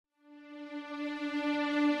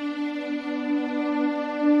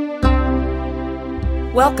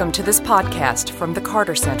Welcome to this podcast from the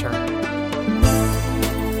Carter Center.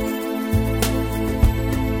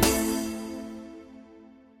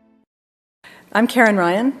 I'm Karin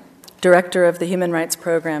Ryan, Director of the Human Rights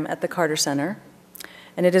Program at the Carter Center,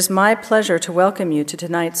 and it is my pleasure to welcome you to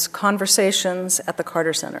tonight's Conversations at the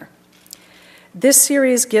Carter Center. This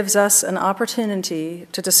series gives us an opportunity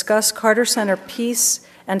to discuss Carter Center peace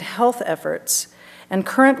and health efforts and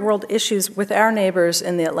current world issues with our neighbors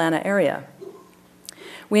in the Atlanta area.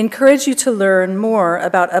 We encourage you to learn more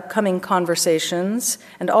about upcoming conversations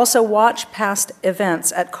and also watch past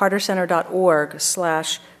events at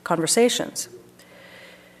cartercenter.org/conversations.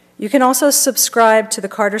 You can also subscribe to the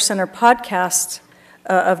Carter Center podcast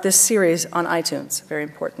of this series on iTunes, very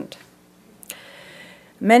important.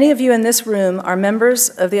 Many of you in this room are members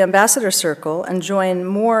of the Ambassador Circle and join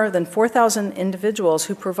more than 4,000 individuals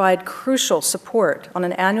who provide crucial support on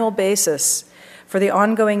an annual basis for the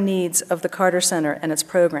ongoing needs of the Carter Center and its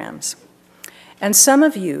programs. And some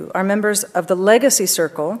of you are members of the Legacy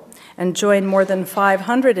Circle and join more than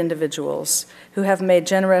 500 individuals who have made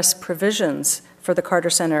generous provisions for the Carter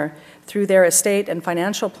Center through their estate and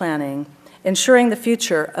financial planning, ensuring the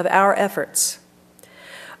future of our efforts.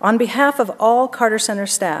 On behalf of all Carter Center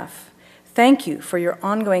staff, thank you for your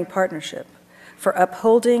ongoing partnership, for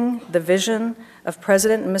upholding the vision of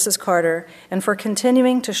President and Mrs. Carter, and for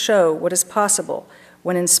continuing to show what is possible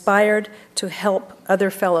when inspired to help other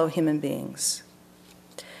fellow human beings.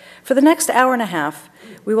 For the next hour and a half,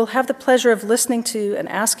 we will have the pleasure of listening to and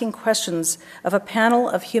asking questions of a panel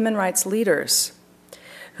of human rights leaders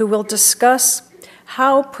who will discuss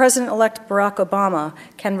how President-elect Barack Obama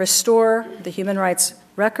can restore the human rights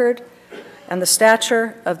record and the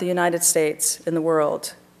stature of the United States in the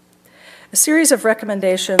world. A series of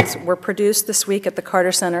recommendations were produced this week at the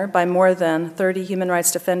Carter Center by more than 30 human rights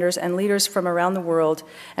defenders and leaders from around the world,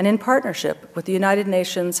 and in partnership with the United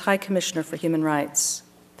Nations High Commissioner for Human Rights.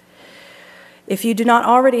 If you do not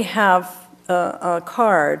already have a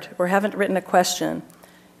card or haven't written a question,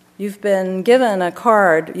 you've been given a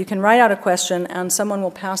card. You can write out a question, and someone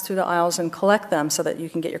will pass through the aisles and collect them so that you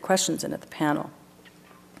can get your questions in at the panel.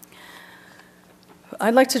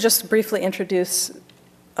 I'd like to just briefly introduce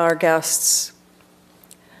our guests.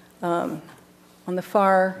 On the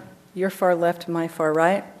far, your far left, my far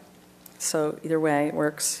right, so either way it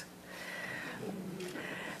works.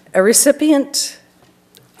 A recipient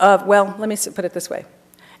of, well, let me put it this way.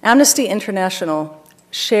 Amnesty International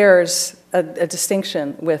shares a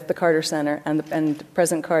distinction with the Carter Center and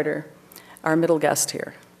President Carter, our middle guest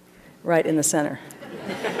here, right in the center.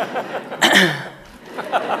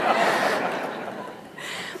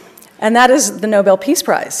 And that is the Nobel Peace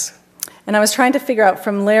Prize. And I was trying to figure out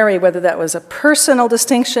from Larry whether that was a personal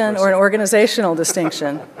distinction or an organizational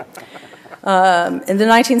distinction. In the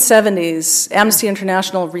 1970s, Amnesty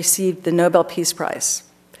International received the Nobel Peace Prize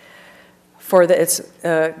for its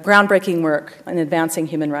groundbreaking work in advancing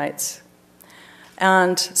human rights.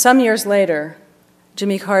 And some years later,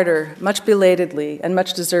 Jimmy Carter, much belatedly and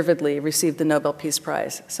much deservedly, received the Nobel Peace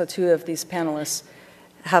Prize. So two of these panelists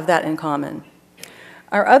have that in common.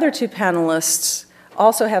 Our other two panelists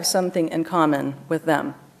also have something in common with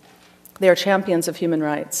them. They are champions of human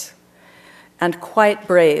rights, and quite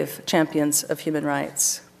brave champions of human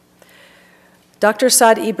rights. Dr.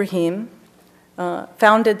 Saad Ibrahim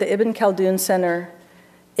founded the Ibn Khaldun Center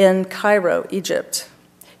in Cairo, Egypt.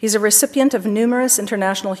 He's a recipient of numerous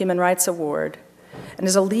international human rights awards and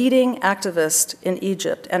is a leading activist in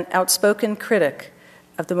Egypt and outspoken critic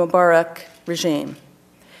of the Mubarak regime.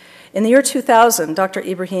 In the year 2000, Dr.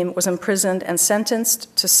 Ibrahim was imprisoned and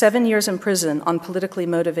sentenced to 7 years in prison on politically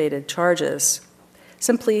motivated charges,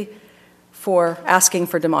 simply for asking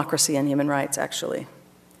for democracy and human rights, actually.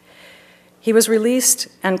 He was released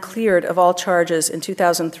and cleared of all charges in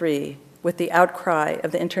 2003 with the outcry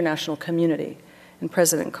of the international community, and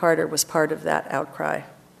President Carter was part of that outcry.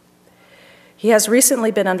 He has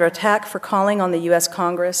recently been under attack for calling on the U.S.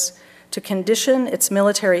 Congress to condition its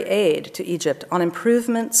military aid to Egypt on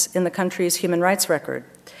improvements in the country's human rights record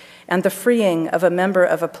and the freeing of a member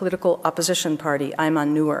of a political opposition party, Ayman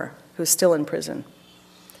Noor, who's still in prison.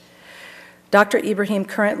 Dr. Ibrahim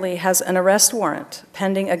currently has an arrest warrant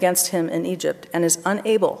pending against him in Egypt and is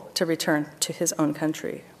unable to return to his own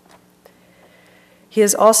country. He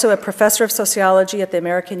is also a professor of sociology at the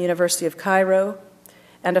American University of Cairo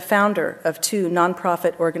and a founder of two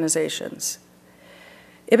nonprofit organizations,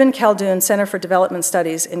 Ibn Khaldun Center for Development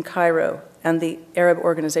Studies in Cairo and the Arab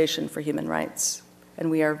Organization for Human Rights. And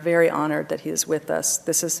we are very honored that he is with us.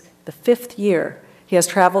 This is the 5th year he has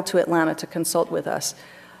traveled to Atlanta to consult with us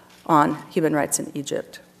on human rights in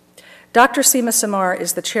Egypt. Dr. Sima Samar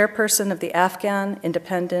is the chairperson of the Afghan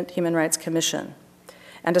Independent Human Rights Commission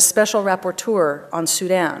and a special rapporteur on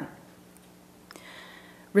Sudan.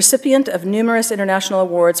 Recipient of numerous international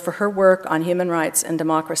awards for her work on human rights and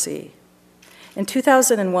democracy. In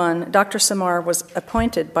 2001, Dr. Samar was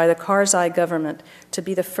appointed by the Karzai government to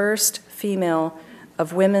be the first female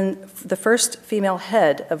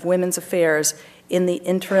head of women's affairs in the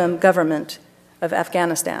interim government of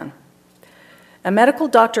Afghanistan. A medical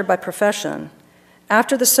doctor by profession,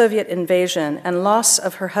 after the Soviet invasion and loss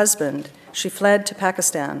of her husband, she fled to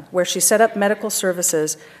Pakistan, where she set up medical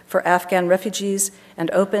services for Afghan refugees and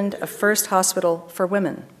opened a first hospital for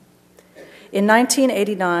women. In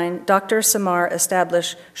 1989, Dr. Samar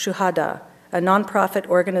established Shuhada, a nonprofit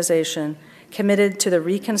organization committed to the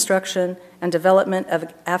reconstruction and development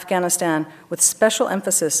of Afghanistan with special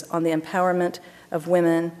emphasis on the empowerment of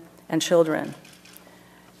women and children.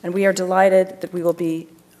 And we are delighted that we will be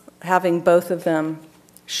having both of them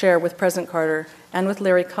share with President Carter and with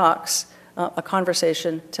Larry Cox a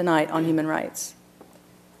conversation tonight on human rights.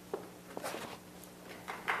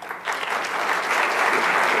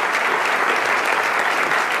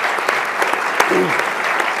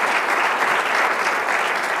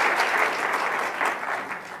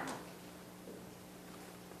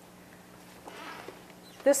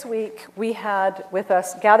 This week, we had with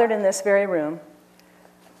us, gathered in this very room,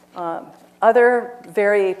 other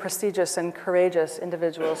very prestigious and courageous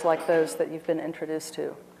individuals like those that you've been introduced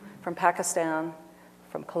to, from Pakistan,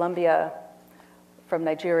 from Colombia, from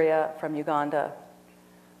Nigeria, from Uganda,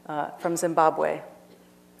 from Zimbabwe.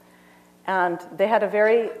 And they had a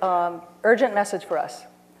very urgent message for us.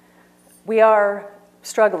 We are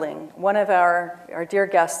struggling. One of our dear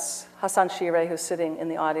guests, Hassan Shire, who's sitting in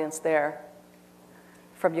the audience there,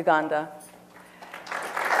 from Uganda.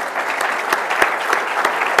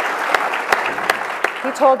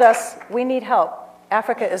 He told us, we need help.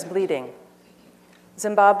 Africa is bleeding.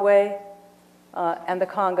 Zimbabwe and the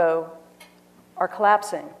Congo are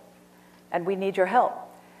collapsing, and we need your help.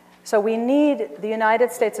 So we need the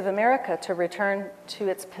United States of America to return to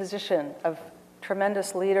its position of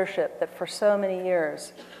tremendous leadership that for so many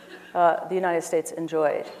years the United States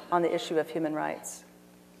enjoyed on the issue of human rights.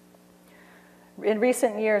 In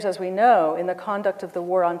recent years, as we know, in the conduct of the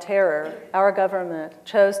war on terror, our government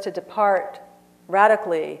chose to depart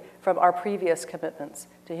radically from our previous commitments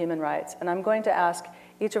to human rights. And I'm going to ask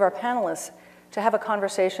each of our panelists to have a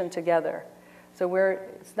conversation together. So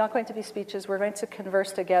it's not going to be speeches, we're going to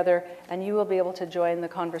converse together, and you will be able to join the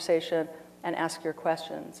conversation and ask your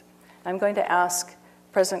questions. I'm going to ask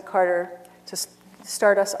President Carter to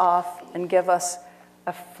start us off and give us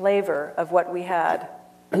a flavor of what we had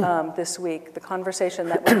this week, the conversation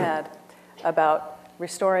that we had about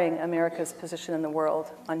restoring America's position in the world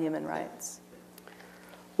on human rights.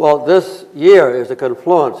 Well, this year is a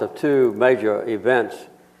confluence of two major events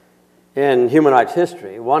in human rights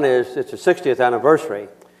history. One is it's the 60th anniversary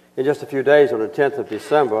in just a few days on the 10th of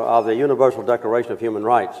December of the Universal Declaration of Human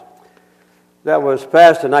Rights. That was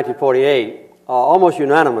passed in 1948 almost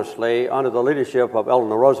unanimously under the leadership of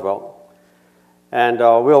Eleanor Roosevelt. And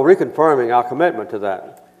we're reconfirming our commitment to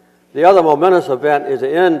that. The other momentous event is the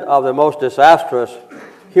end of the most disastrous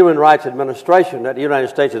human rights administration that the United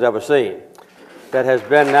States has ever seen, that has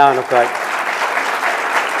been now in effect.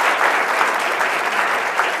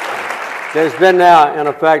 That has been now in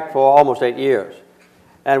effect for almost 8 years.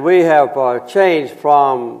 And we have changed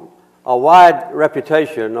from a wide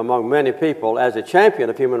reputation among many people as a champion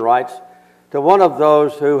of human rights to one of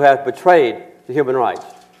those who have betrayed the human rights.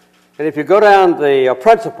 And if you go down the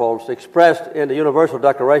principles expressed in the Universal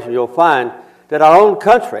Declaration, you'll find that our own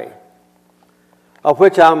country, of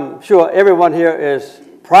which I'm sure everyone here is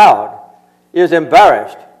proud, is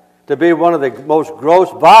embarrassed to be one of the most gross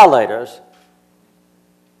violators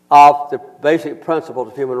of the basic principles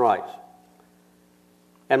of human rights.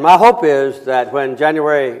 And my hope is that when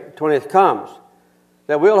January 20th comes,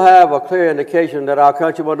 that we'll have a clear indication that our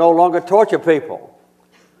country will no longer torture people,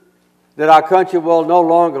 that our country will no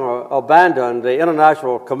longer abandon the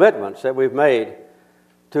international commitments that we've made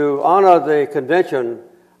to honor the Convention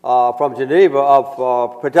from Geneva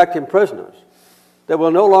of protecting prisoners, that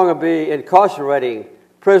will no longer be incarcerating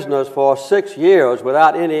prisoners for 6 years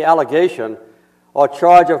without any allegation or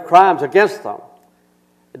charge of crimes against them,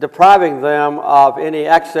 depriving them of any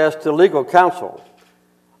access to legal counsel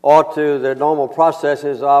or to the normal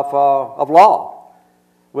processes of law,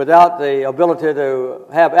 without the ability to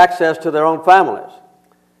have access to their own families.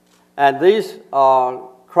 And these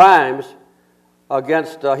crimes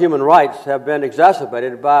against human rights have been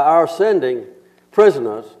exacerbated by our sending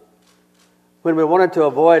prisoners when we wanted to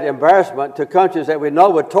avoid embarrassment to countries that we know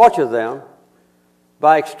would torture them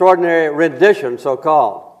by extraordinary rendition,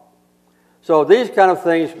 so-called. So these kind of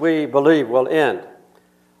things we believe will end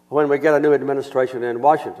when we get a new administration in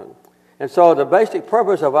Washington. And so the basic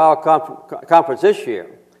purpose of our conference this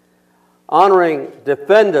year, honoring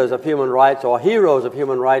defenders of human rights or heroes of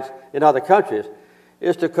human rights in other countries,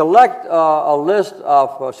 is to collect a list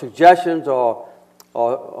of suggestions or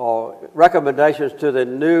recommendations to the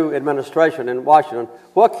new administration in Washington.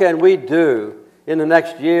 What can we do in the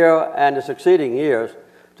next year and the succeeding years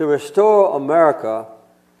to restore America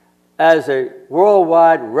as a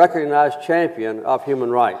worldwide recognized champion of human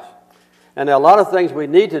rights? And there are a lot of things we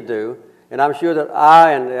need to do, and I'm sure that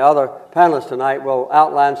I and the other panelists tonight will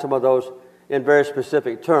outline some of those in very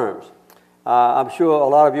specific terms. I'm sure a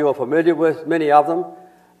lot of you are familiar with many of them,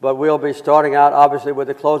 but we'll be starting out, obviously, with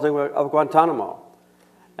the closing of Guantanamo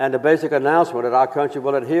and the basic announcement that our country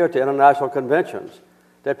will adhere to international conventions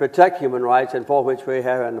that protect human rights and for which we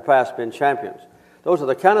have in the past been champions. Those are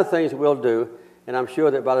the kind of things we'll do, and I'm sure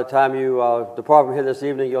that by the time you depart from here this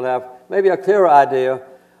evening, you'll have maybe a clearer idea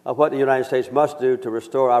of what the United States must do to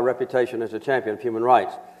restore our reputation as a champion of human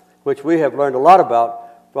rights, which we have learned a lot about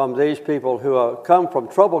from these people who come from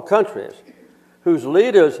troubled countries, whose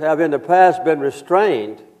leaders have in the past been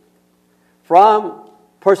restrained from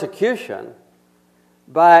persecution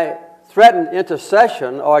by threatened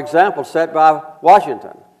intercession or example set by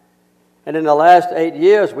Washington. And in the last 8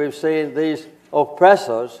 years, we've seen these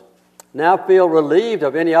oppressors now feel relieved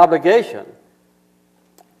of any obligation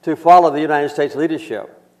to follow the United States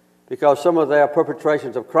leadership, because some of their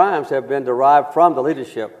perpetrations of crimes have been derived from the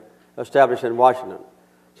leadership established in Washington.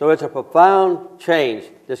 So it's a profound change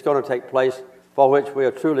that's going to take place, for which we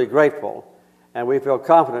are truly grateful, and we feel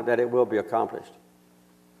confident that it will be accomplished.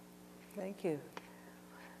 Thank you.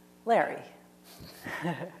 Larry,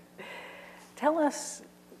 tell us,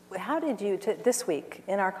 how did you, this week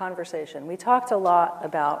in our conversation, we talked a lot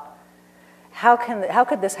about how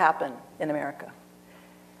could this happen in America?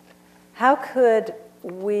 How could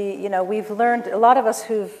we, we've learned, a lot of us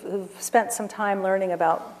who've spent some time learning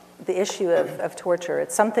about the issue of torture.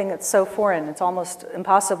 It's something that's so foreign, it's almost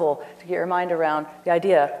impossible to get your mind around the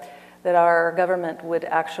idea that our government would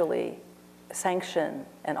actually sanction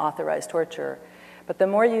and authorize torture. But the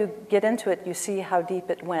more you get into it, you see how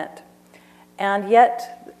deep it went. And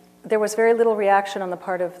yet, there was very little reaction on the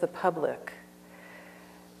part of the public.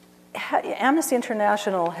 Amnesty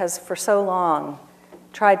International has, for so long,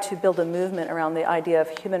 tried to build a movement around the idea of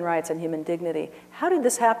human rights and human dignity. How did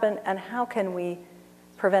this happen, and how can we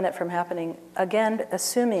prevent it from happening again,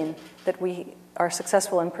 assuming that we are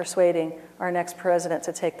successful in persuading our next president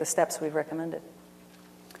to take the steps we've recommended?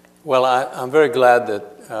 Well, I'm very glad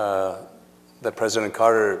that President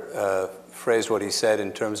Carter phrased what he said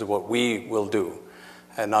in terms of what we will do,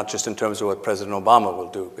 and not just in terms of what President Obama will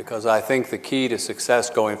do, because I think the key to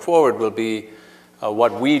success going forward will be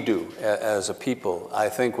what we do as a people. I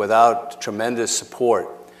think without tremendous support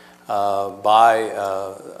by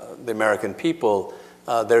the American people,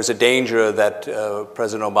 there's a danger that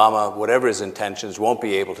President Obama, whatever his intentions, won't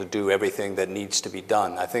be able to do everything that needs to be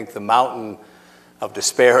done. I think the mountain of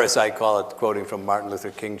despair, as I call it, quoting from Martin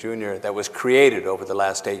Luther King Jr., that was created over the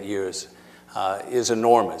last 8 years is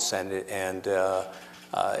enormous, and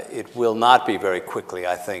it will not be very quickly,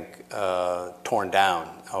 I think, torn down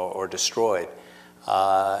or destroyed.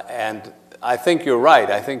 And I think you're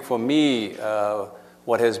right. I think for me,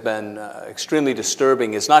 what has been extremely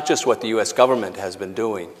disturbing is not just what the U.S. government has been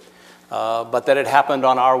doing, but that it happened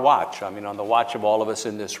on our watch. I mean, on the watch of all of us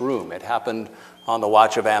in this room. It happened on the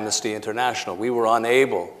watch of Amnesty International. We were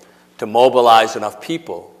unable to mobilize enough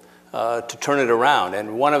people to turn it around.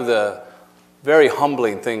 And one of the very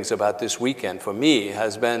humbling things about this weekend for me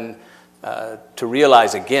has been to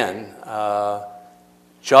realize again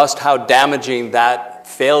just how damaging that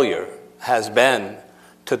failure has been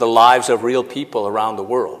to the lives of real people around the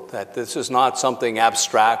world. That this is not something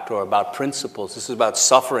abstract or about principles. This is about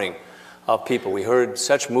suffering of people. We heard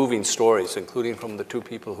such moving stories, including from the two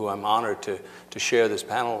people who I'm honored to share this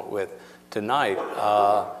panel with tonight.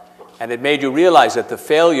 And it made you realize that the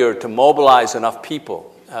failure to mobilize enough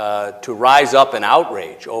people to rise up in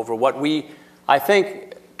outrage over what we, I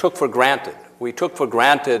think, took for granted. We took for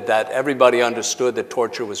granted that everybody understood that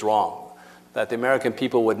torture was wrong, that the American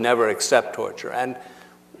people would never accept torture. And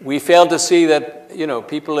we failed to see that,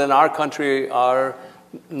 people in our country are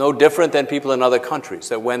no different than people in other countries,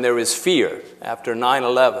 that when there is fear after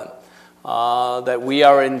 9/11, that we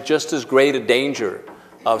are in just as great a danger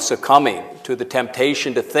of succumbing to the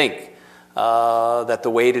temptation to think that the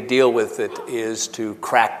way to deal with it is to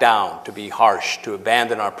crack down, to be harsh, to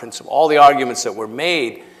abandon our principle. All the arguments that were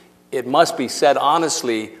made, it must be said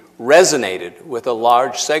honestly, resonated with a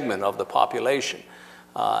large segment of the population.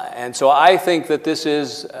 And so I think that this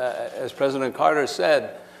is, as President Carter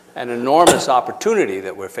said, an enormous opportunity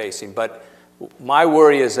that we're facing. But my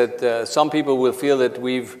worry is that some people will feel that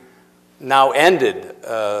we've now ended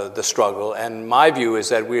the struggle, and my view is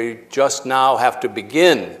that we just now have to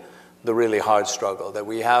begin the really hard struggle, that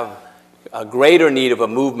we have a greater need of a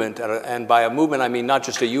movement, and by a movement I mean not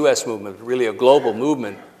just a U.S. movement, but really a global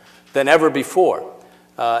movement, than ever before,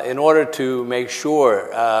 in order to make sure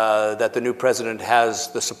that the new president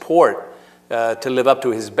has the support to live up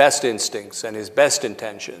to his best instincts and his best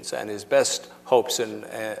intentions and his best hopes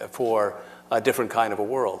for a different kind of a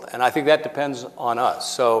world. And I think that depends on us.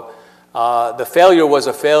 So the failure was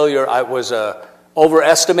a failure. It was a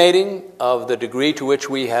overestimating of the degree to which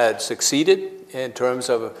we had succeeded in terms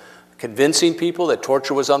of convincing people that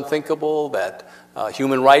torture was unthinkable, that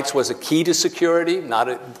human rights was a key to security,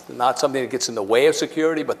 not something that gets in the way of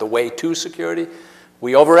security, but the way to security.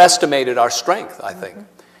 We overestimated our strength, I think.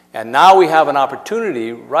 And now we have an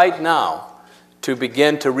opportunity right now to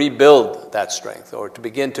begin to rebuild that strength, or to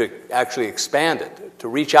begin to actually expand it, to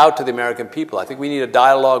reach out to the American people. I think we need a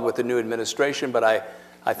dialogue with the new administration, but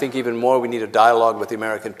I think even more we need a dialogue with the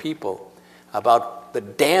American people about the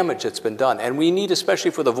damage that's been done. And we need,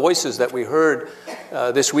 especially for the voices that we heard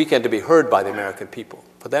this weekend, to be heard by the American people,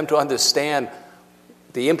 for them to understand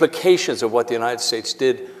the implications of what the United States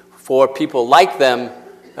did for people like them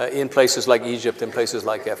in places like Egypt, in places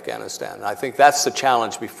like Afghanistan. And I think that's the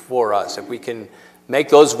challenge before us. If we can make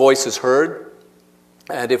those voices heard,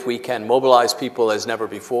 and if we can mobilize people as never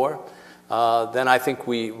before, then I think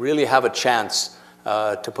we really have a chance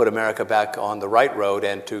to put America back on the right road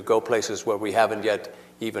and to go places where we haven't yet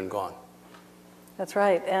even gone. That's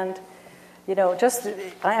right. And, you know,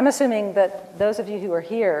 I'm assuming that those of you who are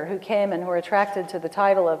here, who came and who are attracted to the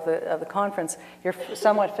title of the conference, you're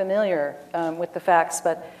somewhat familiar with the facts,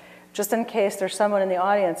 but just in case there's someone in the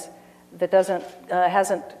audience that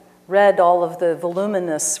hasn't read all of the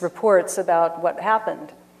voluminous reports about what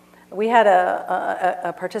happened, we had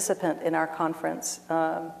a participant in our conference,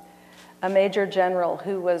 a major general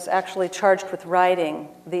who was actually charged with writing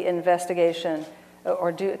the investigation,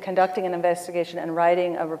 or conducting an investigation and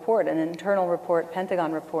writing a report, an internal report,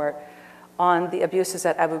 Pentagon report, on the abuses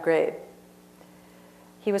at Abu Ghraib.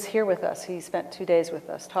 He was here with us. He spent 2 days with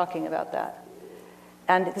us talking about that.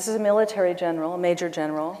 And this is a military general, a major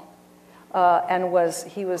general, and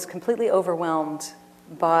he was completely overwhelmed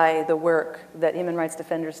by the work that human rights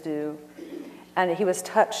defenders do. And he was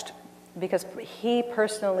touched because he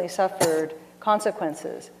personally suffered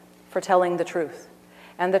consequences for telling the truth.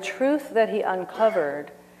 And the truth that he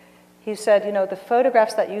uncovered, he said, you know, the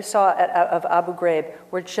photographs that you saw of Abu Ghraib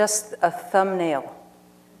were just a thumbnail,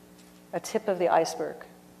 a tip of the iceberg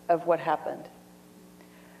of what happened.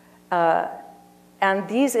 And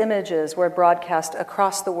these images were broadcast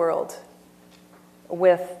across the world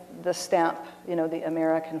with the stamp, you know, the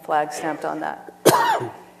American flag stamped on that.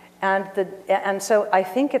 And so I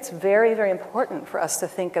think it's very, very important for us to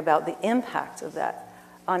think about the impact of that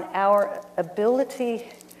on our ability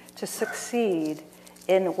to succeed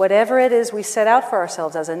in whatever it is we set out for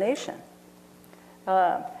ourselves as a nation.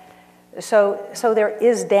 So there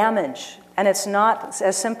is damage, and it's not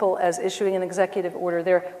as simple as issuing an executive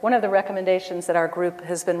order. One of the recommendations that our group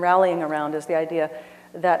has been rallying around is the idea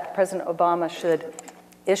that President Obama should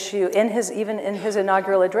issue, even in his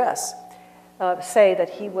inaugural address, say that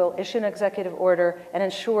he will issue an executive order and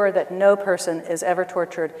ensure that no person is ever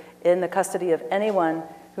tortured in the custody of anyone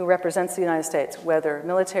who represents the United States, whether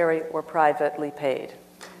military or privately paid.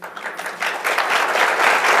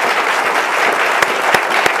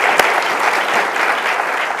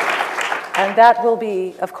 And that will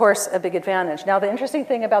be, of course, a big advantage. Now, the interesting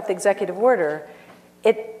thing about the executive order,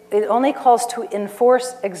 it only calls to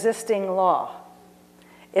enforce existing law.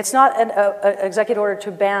 It's not an executive order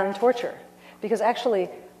to ban torture, because actually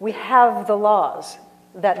we have the laws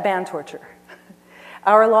that ban torture.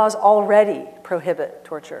 Our laws already prohibit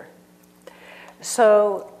torture.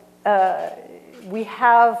 So we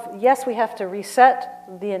have to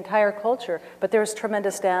reset the entire culture, but there's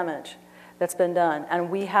tremendous damage that's been done, and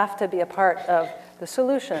we have to be a part of the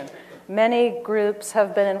solution. Many groups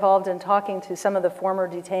have been involved in talking to some of the former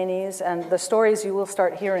detainees, and the stories you will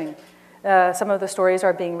start hearing. Some of the stories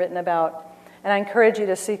are being written about, and I encourage you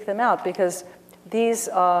to seek them out, because these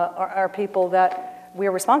are people that we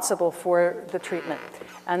are responsible for the treatment,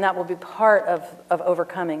 and that will be part of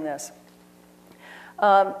overcoming this.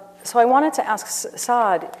 So I wanted to ask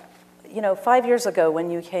Saad, you know, 5 years ago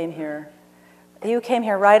when you came here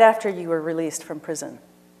right after you were released from prison.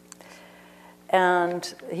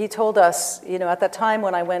 And he told us, you know, at that time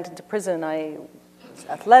when I went into prison, I was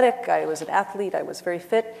athletic, I was an athlete, I was very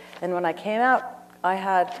fit, and when I came out, I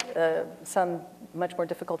had some much more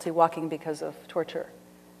difficulty walking because of torture,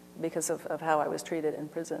 because of how I was treated in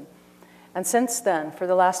prison. And since then, for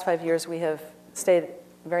the last 5 years, we have stayed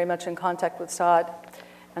very much in contact with Saad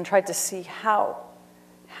and tried to see how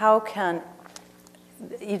can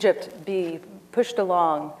Egypt be pushed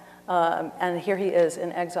along, and here he is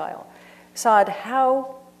in exile. Saad,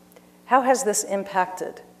 how has this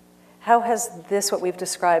impacted? How has this, what we've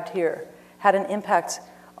described here, had an impact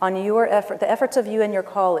on your effort, the efforts of you and your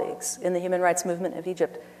colleagues in the human rights movement of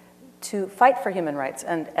Egypt to fight for human rights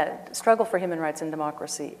and struggle for human rights and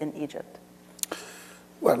democracy in Egypt?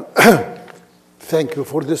 Well, thank you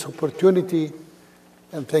for this opportunity,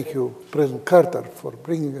 and thank you, President Carter, for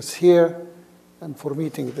bringing us here and for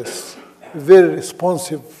meeting this very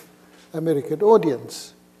responsive American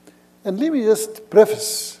audience. And let me just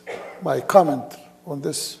preface my comment on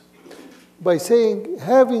this by saying,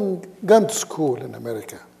 having gone to school in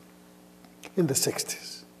America in the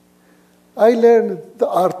 60s, I learned the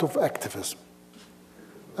art of activism.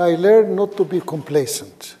 I learned not to be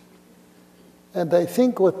complacent. And I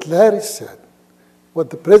think what Larry said, what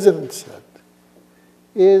the president said,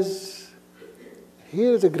 is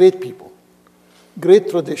here is a great people, great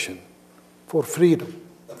tradition for freedom,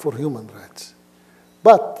 for human rights.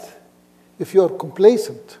 But if you are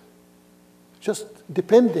complacent, just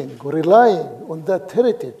depending or relying on that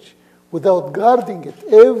heritage without guarding it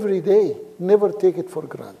every day, never take it for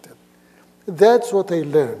granted. That's what I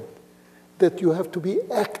learned, that you have to be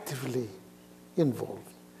actively involved.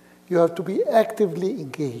 You have to be actively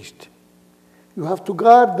engaged. You have to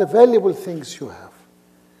guard the valuable things you have.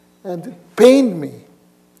 And it pained me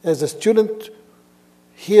as a student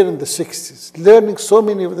here in the 60s, learning so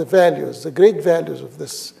many of the values, the great values of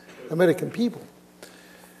this American people,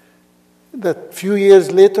 that few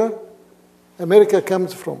years later, America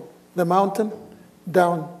comes from the mountain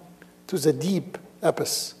down to the deep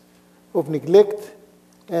abyss of neglect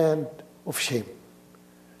and of shame,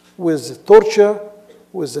 with the torture,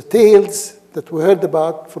 with the tales that we heard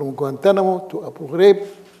about from Guantanamo to Abu Ghraib,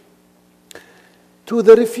 to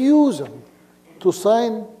the refusal to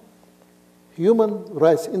sign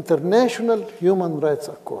international human rights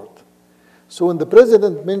accord. So when the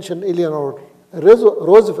president mentioned Eleanor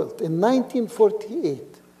Roosevelt in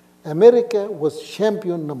 1948, America was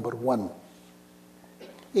champion #1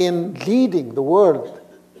 in leading the world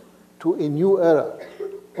to a new era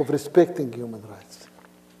of respecting human rights.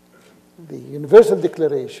 The Universal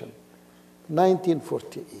Declaration,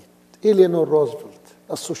 1948, Eleanor Roosevelt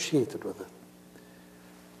associated with it.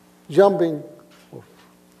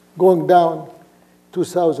 Going down,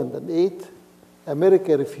 2008,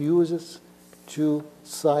 America refuses to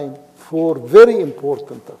sign 4 very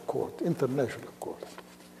important accords, international accords.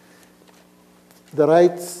 The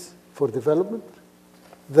rights for development,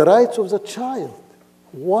 the rights of the child.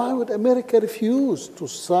 Why would America refuse to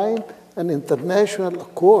sign an international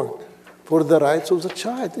accord for the rights of the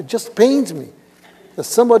child? It just pains me, as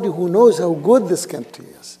somebody who knows how good this country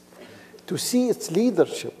is, to see its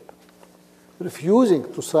leadership refusing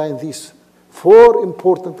to sign these 4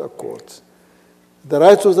 important accords: the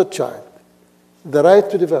rights of the child, the right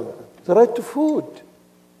to development, the right to food.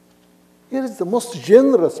 Here is the most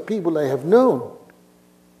generous people I have known.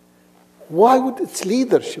 Why would its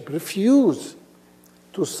leadership refuse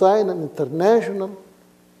to sign an international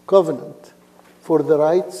covenant for the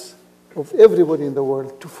rights of everybody in the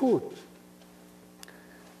world to food?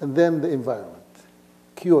 And then the environment,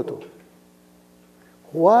 Kyoto.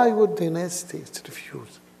 Why would the United States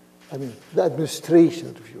refuse? The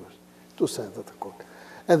administration refused to sign that accord.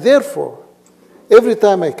 And therefore, every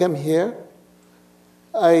time I come here,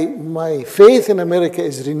 my faith in America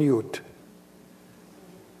is renewed.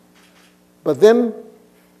 But then,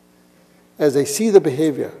 as I see the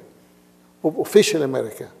behavior of official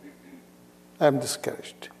America, I am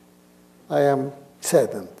discouraged. I am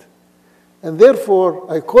saddened. And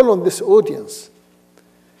therefore, I call on this audience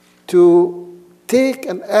to take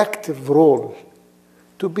an active role,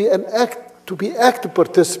 to be active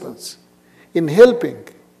participants in helping.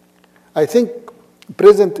 I think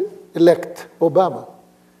President-elect Obama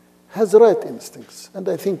has the right instincts, and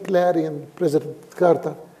I think Larry and President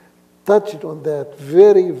Carter touched on that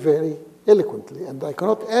very, very eloquently, and I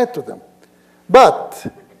cannot add to them. But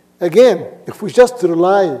again, if we just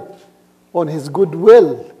rely on his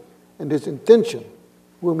goodwill and his intention,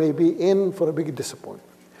 we may be in for a big disappointment.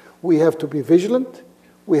 We have to be vigilant.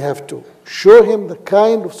 We have to show him the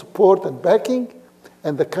kind of support and backing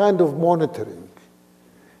and the kind of monitoring.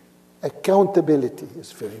 Accountability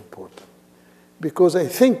is very important. Because I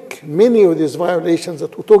think many of these violations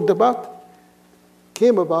that we talked about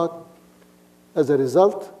came about as a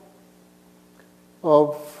result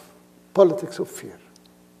of politics of fear.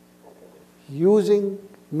 Using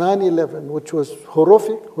 9/11, which was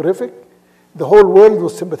horrific. The whole world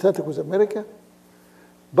was sympathetic with America.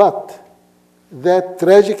 But that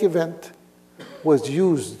tragic event was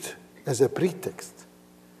used as a pretext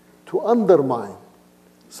to undermine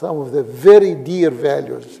some of the very dear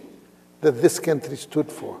values that this country stood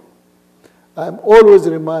for. I'm always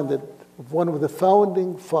reminded of one of the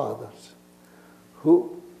founding fathers,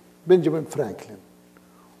 Benjamin Franklin,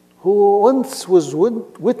 who once was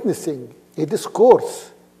witnessing a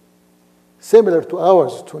discourse similar to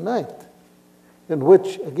ours tonight, in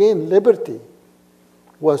which, again, liberty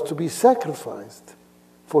was to be sacrificed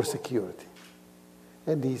for security.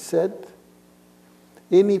 And he said,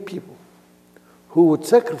 any people who would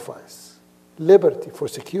sacrifice liberty for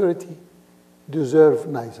security deserve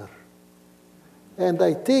neither. And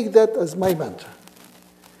I take that as my mantra.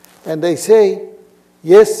 And I say,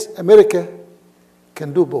 yes, America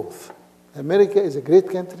can do both. America is a great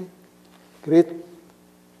country, great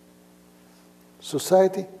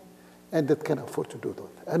society, and that can afford to do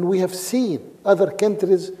that. And we have seen other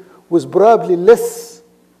countries with probably less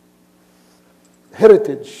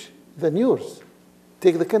heritage than yours.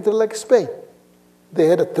 Take the country like Spain. They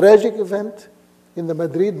had a tragic event in the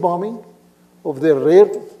Madrid bombing of their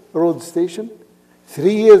railroad station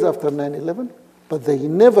 3 years after 9/11, but they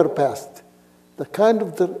never passed the kind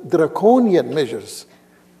of draconian measures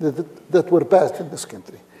that were passed in this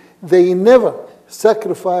country. They never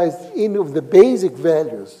sacrificed any of the basic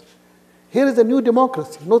values. Here is a new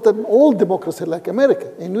democracy, not an old democracy like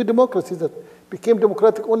America, a new democracy that became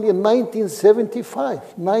democratic only in 1975.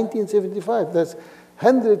 1975, that's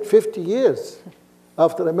 150 years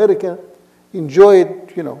after America enjoyed,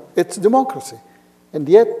 its democracy. And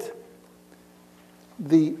yet,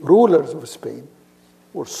 the rulers of Spain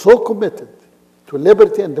were so committed to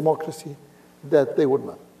liberty and democracy that they would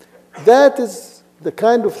not. That is the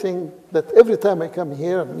kind of thing that every time I come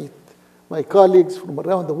here and meet my colleagues from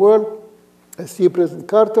around the world, I see President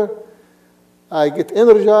Carter, I get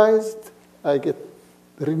energized,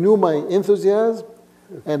 renew my enthusiasm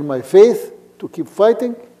and my faith to keep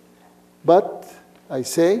fighting. But I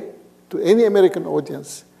say to any American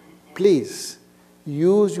audience, please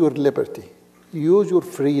use your liberty, use your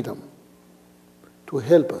freedom to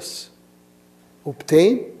help us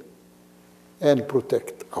obtain and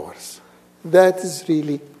protect ours. That is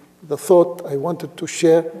really the thought I wanted to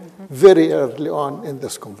share very early on in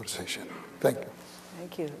this conversation. Thank you.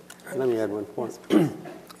 Thank you. Let me add one point.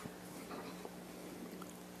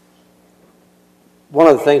 One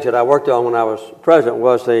of the things that I worked on when I was president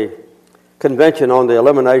was the Convention on the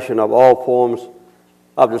Elimination of All Forms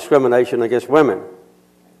of Discrimination Against Women.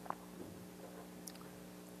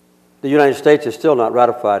 The United States has still not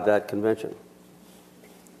ratified that convention.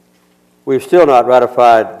 We've still not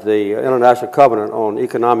ratified the International Covenant on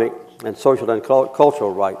Economic and Social and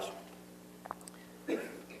Cultural Rights.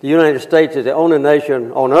 The United States is the only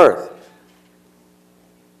nation on earth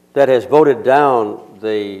that has voted down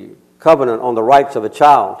the Covenant on the Rights of a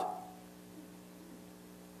Child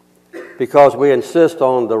because we insist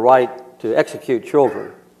on the right to execute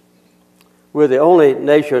children. We're the only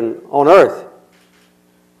nation on earth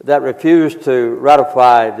that refused to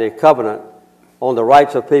ratify the Covenant on the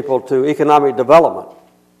rights of people to economic development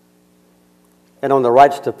and on the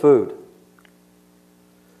rights to food.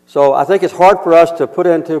 So I think it's hard for us to put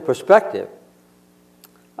into perspective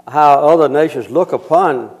how other nations look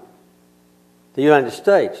upon the United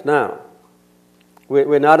States. Now,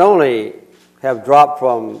 we not only have dropped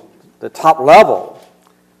from the top level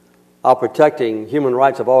of protecting human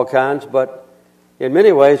rights of all kinds, but in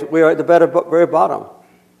many ways we are at the very bottom.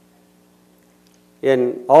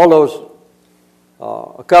 In all those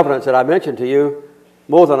covenants that I mentioned to you,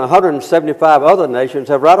 more than 175 other nations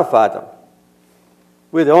have ratified them.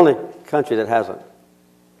 We're the only country that hasn't.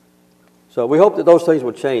 So we hope that those things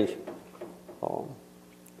will change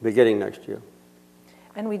beginning next year.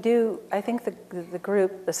 And we do, I think the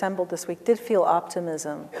group assembled this week did feel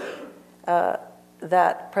optimism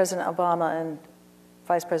that President Obama and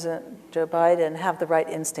Vice President Joe Biden have the right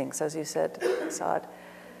instincts, as you said, Saad.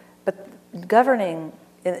 But governing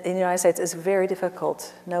in the United States is very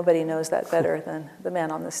difficult. Nobody knows that better than the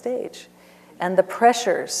man on the stage. And the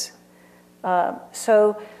pressures.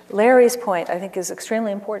 So Larry's point, I think, is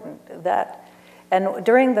extremely important, that And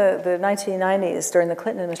during the 1990s, during the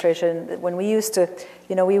Clinton administration, when we used to,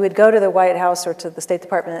 we would go to the White House or to the State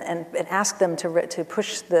Department and ask them to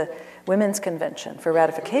push the Women's Convention for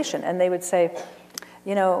ratification, and they would say,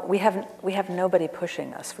 we have nobody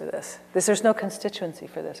pushing us for this. There's no constituency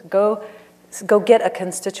for this. Go get a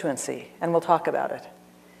constituency, and we'll talk about it.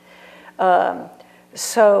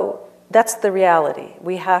 So that's the reality.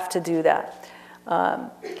 We have to do that.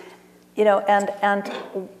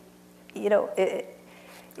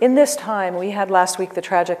 In this time, we had last week the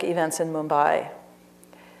tragic events in Mumbai.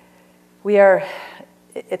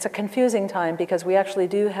 It's a confusing time because we actually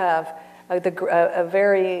do have a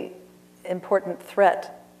very important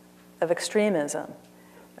threat of extremism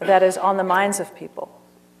that is on the minds of people.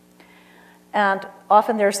 And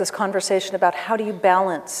often there's this conversation about how do you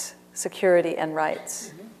balance security and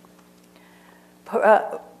rights.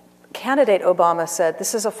 Candidate Obama said,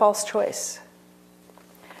 this is a false choice.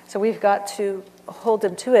 So we've got to hold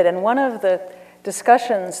him to it. And one of the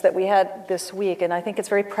discussions that we had this week, and I think it's a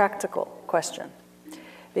very practical question,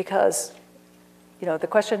 because the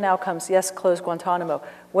question now comes, yes, close Guantanamo.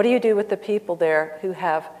 What do you do with the people there who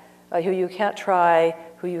you can't try,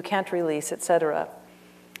 who you can't release, et cetera?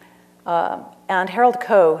 And Harold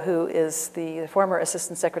Koh, who is the former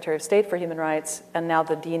Assistant Secretary of State for Human Rights and now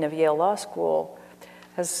the Dean of Yale Law School,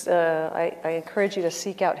 I encourage you to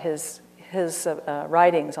seek out his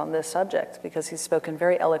writings on this subject, because he's spoken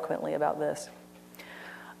very eloquently about this,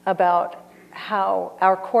 about how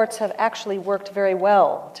our courts have actually worked very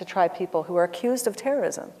well to try people who are accused of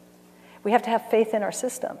terrorism. We have to have faith in our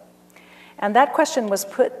system. And that question was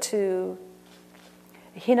put to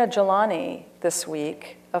Hina Jalani this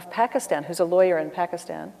week of Pakistan, who's a lawyer in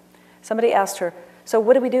Pakistan. Somebody asked her, so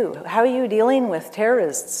what do we do? How are you dealing with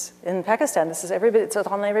terrorists in Pakistan? It's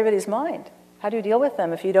on everybody's mind. How do you deal with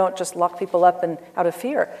them if you don't just lock people up and out of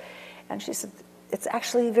fear? And she said, it's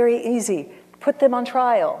actually very easy. Put them on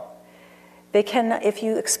trial. They can, if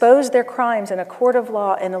you expose their crimes in a court of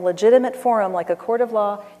law, in a legitimate forum like a court of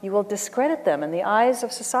law, you will discredit them in the eyes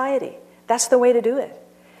of society. That's the way to do it.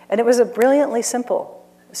 And it was a brilliantly simple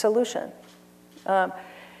solution. Of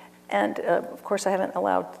course, I haven't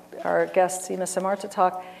allowed our guest, Sima Samar, to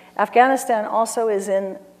talk. Afghanistan also is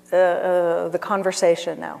in the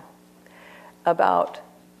conversation now about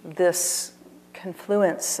this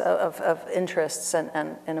confluence of interests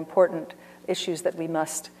and important issues that we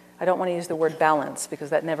must, I don't want to use the word balance because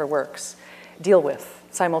that never works, deal with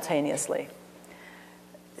simultaneously.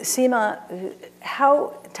 Sima,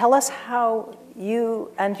 tell us how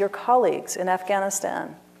you and your colleagues in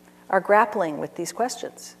Afghanistan are grappling with these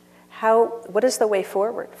questions. What is the way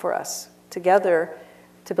forward for us together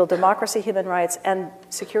to build democracy, human rights, and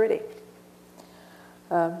security?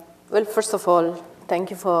 Well, first of all, thank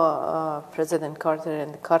you for President Carter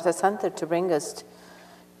and the Carter Center to bring us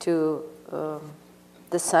to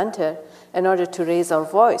the center in order to raise our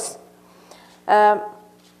voice.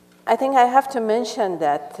 I think I have to mention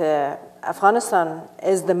that Afghanistan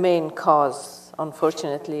is the main cause,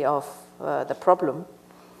 unfortunately, of the problem,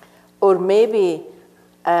 or maybe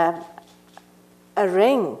a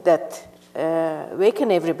ring that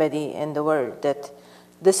awaken everybody in the world that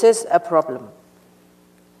this is a problem.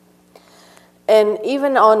 And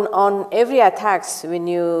even on every attacks, when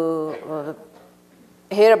you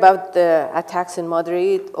hear about the attacks in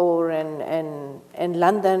Madrid or in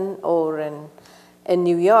London or in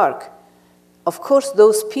New York, of course,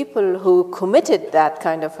 those people who committed that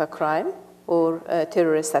kind of a crime or a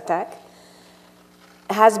terrorist attack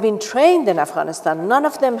has been trained in Afghanistan. None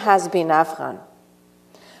of them has been Afghan.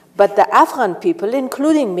 But the Afghan people,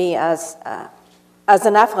 including me as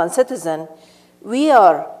an Afghan citizen, we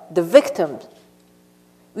are the victims.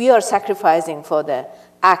 We are sacrificing for the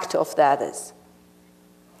act of the others.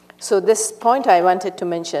 So this point I wanted to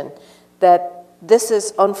mention, that this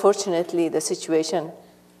is unfortunately the situation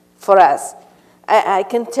for us. I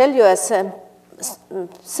can tell you a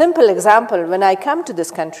simple example. When I come to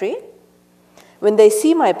this country, when they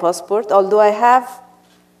see my passport, although I have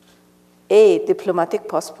a diplomatic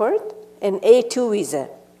passport and A2 visa,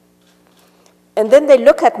 and then they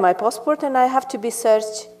look at my passport and I have to be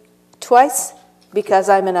searched twice because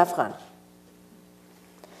I'm an Afghan.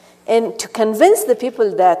 And to convince the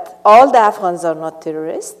people that all the Afghans are not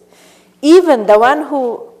terrorists, even the one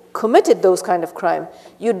who committed those kind of crime,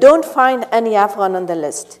 you don't find any Afghan on the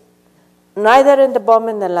list. Neither in the bomb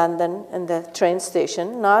in the London, in the train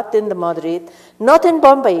station, not in the Madrid, not in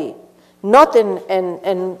Bombay, not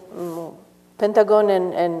in Pentagon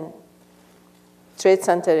and Trade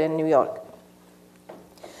Center in New York.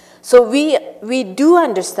 So we do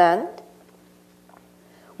understand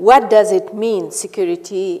what does it mean,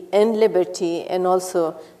 security and liberty, and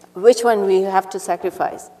also which one we have to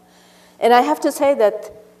sacrifice. And I have to say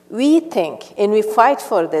that we think and we fight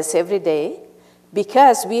for this every day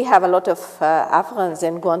because we have a lot of Afghans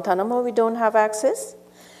in Guantanamo we don't have access.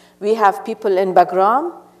 We have people in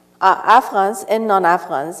Bagram, Afghans and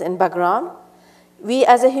non-Afghans in Bagram. We,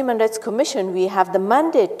 as a Human Rights Commission, we have the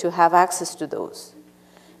mandate to have access to those,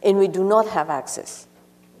 and we do not have access.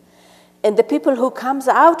 And the people who comes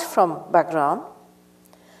out from Bagram,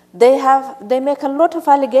 they make a lot of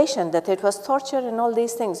allegations that it was torture and all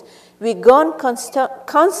these things. We've gone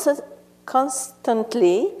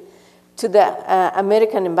constantly to the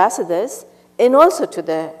American ambassadors and also to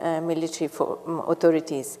the military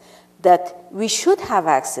authorities that we should have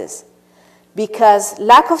access, because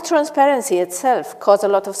lack of transparency itself caused a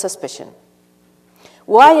lot of suspicion.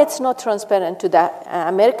 Why it's not transparent to the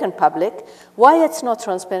American public, why it's not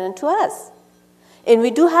transparent to us. And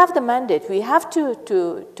we do have the mandate. We have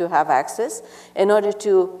to have access in order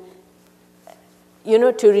to,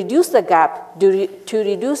 to reduce the gap, to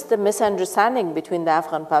reduce the misunderstanding between the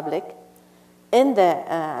Afghan public and the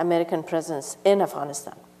American presence in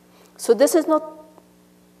Afghanistan. So this is not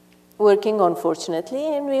working,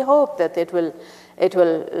 unfortunately, and we hope that it will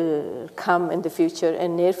come in the future,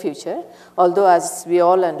 in near future, although as we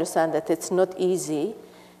all understand that it's not easy.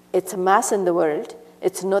 It's a mass in the world.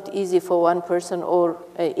 It's not easy for one person or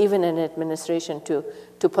even an administration to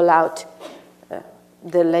pull out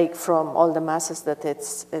the leg from all the masses that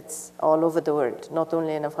it's all over the world, not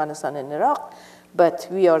only in Afghanistan and Iraq, but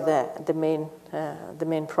we are the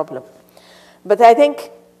main problem. But I think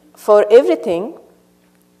for everything,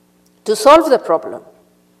 to solve the problem,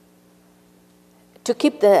 to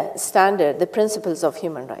keep the standard, the principles of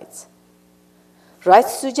human rights,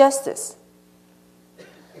 rights to justice,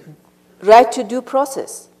 right to due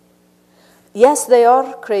process. Yes, they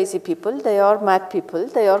are crazy people, they are mad people,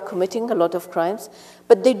 they are committing a lot of crimes,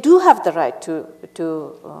 but they do have the right to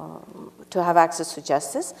have access to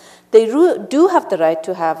justice. They do have the right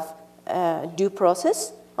to have due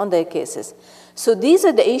process on their cases. So these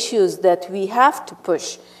are the issues that we have to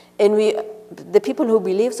push. And the people who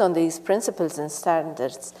believe on these principles and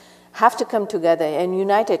standards have to come together and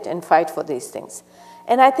unite it and fight for these things.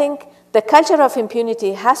 And I think the culture of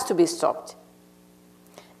impunity has to be stopped.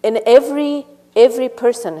 And every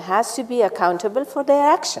person has to be accountable for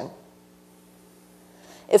their action.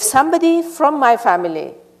 If somebody from my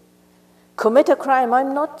family commit a crime,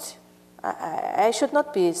 I should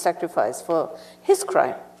not be sacrificed for his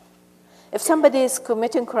crime. If somebody is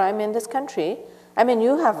committing crime in this country, I mean,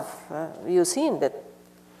 you've seen that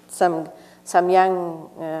some young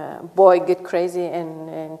boy get crazy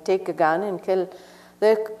and take a gun and kill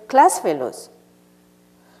their class fellows.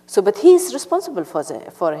 So, but he is responsible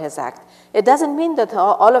for his act. It doesn't mean that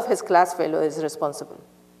all of his class fellows is responsible.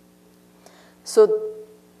 So,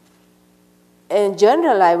 in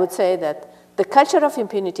general, I would say that the culture of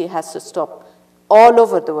impunity has to stop all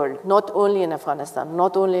over the world, not only in Afghanistan,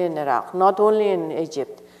 not only in Iraq, not only in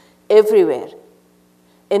Egypt, everywhere.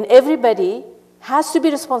 And everybody has to be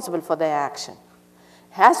responsible for their action,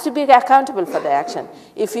 has to be accountable for their action.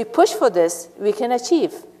 If we push for this, we can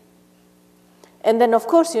achieve. And then, of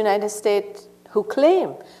course, the United States, who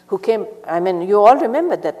came, I mean, you all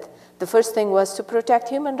remember that the first thing was to protect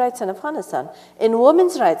human rights in Afghanistan and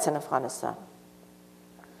women's rights in Afghanistan.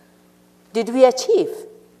 Did we achieve?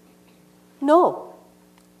 No.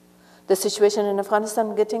 The situation in Afghanistan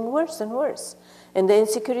is getting worse and worse. And the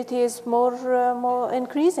insecurity is more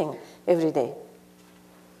increasing every day.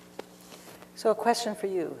 So a question for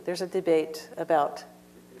you. There's a debate about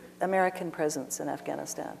American presence in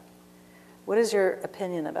Afghanistan. What is your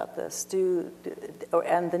opinion about this? And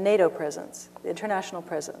the NATO presence, the international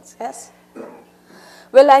presence? Yes.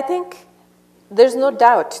 Well, I think there's no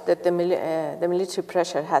doubt that the military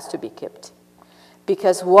pressure has to be kept.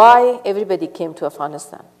 Because why everybody came to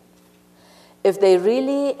Afghanistan? If they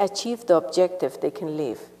really achieve the objective, they can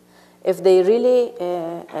leave. If they really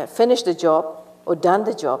finish the job or done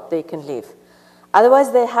the job, they can leave.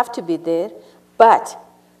 Otherwise, they have to be there. But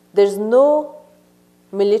there's no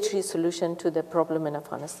military solution to the problem in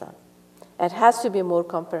Afghanistan. It has to be more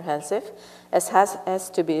comprehensive. It has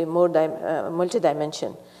to be more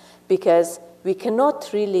multidimensional, because we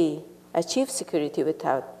cannot really achieve security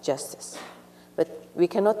without justice. But we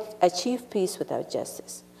cannot achieve peace without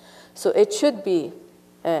justice. So it should be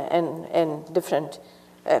a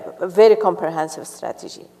very comprehensive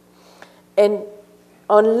strategy. And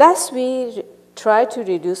unless we try to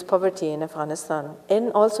reduce poverty in Afghanistan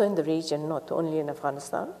and also in the region, not only in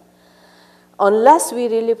Afghanistan, unless we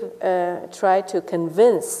really try to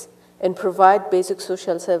convince and provide basic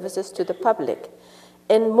social services to the public.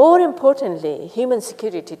 And more importantly, human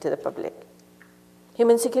security to the public.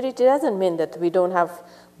 Human security doesn't mean that we don't have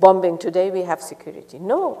bombing today, we have security.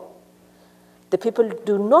 No. The people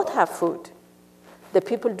do not have food. The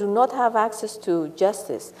people do not have access to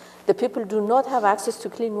justice. The people do not have access to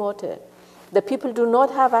clean water. The people do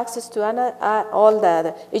not have access to all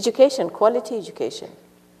the education, quality education.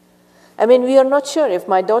 I mean, we are not sure if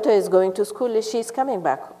my daughter is going to school, if she's coming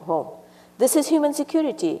back home. This is human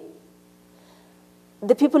security.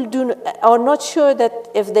 The people are not sure that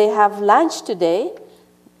if they have lunch today,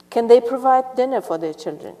 can they provide dinner for their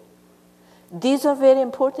children? These are very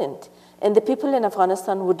important. And the people in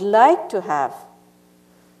Afghanistan would like to have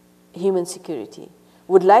human security,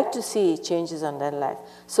 would like to see changes in their life.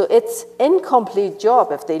 So it's an incomplete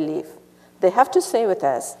job if they leave. They have to stay with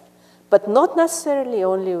us, but not necessarily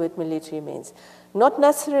only with military means, not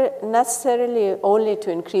necessarily only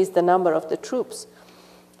to increase the number of the troops.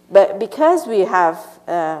 But because we have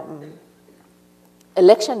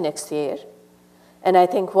election next year, and I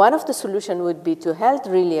think one of the solutions would be to hold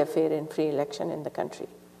really a fair and free election in the country.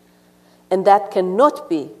 And that cannot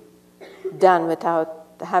be done without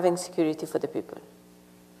having security for the people.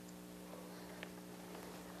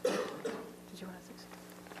 Did you want to say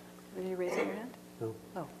something? Were you raising your hand? No.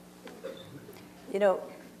 Oh. You know,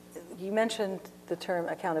 you mentioned the term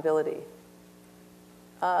accountability.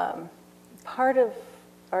 Part of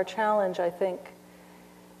our challenge, I think,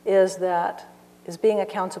 is being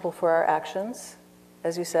accountable for our actions.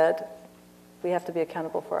 As you said, we have to be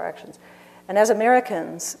accountable for our actions. And as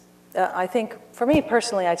Americans, I think, for me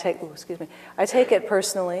personally, I take it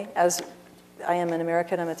personally, as I am an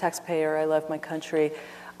American, I'm a taxpayer, I love my country.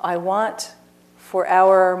 I want for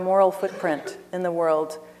our moral footprint in the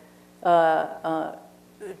world to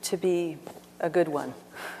be a good one.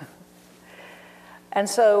 And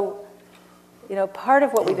so, you know, part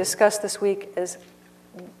of what we discussed this week is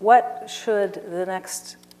what should the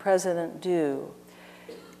next president do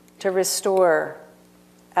to restore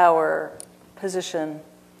our position,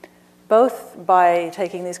 both by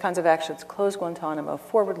taking these kinds of actions, close Guantanamo,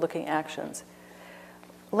 forward-looking actions.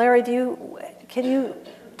 Larry, can you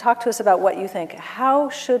talk to us about what you think?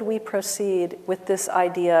 How should we proceed with this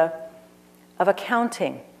idea of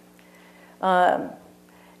accounting?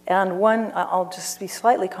 And one, I'll just be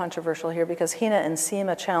slightly controversial here because Hina and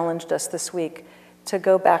Sima challenged us this week to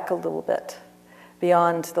go back a little bit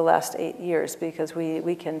beyond the last 8 years, because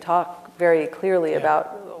we can talk very clearly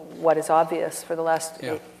about what is obvious for the last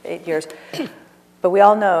eight years. But we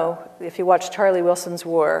all know, if you watch Charlie Wilson's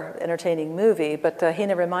War, entertaining movie, but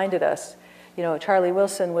Hina reminded us, you know, Charlie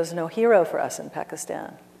Wilson was no hero for us in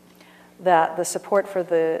Pakistan, that the support for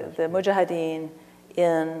the Mujahideen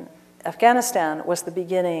in Afghanistan was the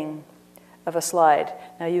beginning of a slide.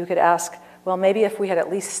 Now you could ask, well, maybe if we had at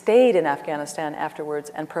least stayed in Afghanistan afterwards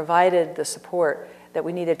and provided the support that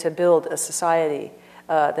we needed to build a society,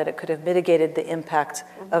 that it could have mitigated the impact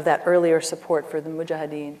of that earlier support for the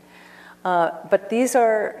Mujahideen. But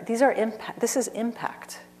this is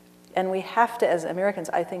impact. And we have to, as Americans,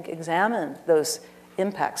 I think, examine those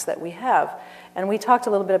impacts that we have. And we talked a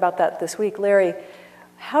little bit about that this week. Larry,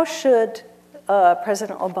 how should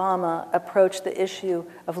President Obama approach the issue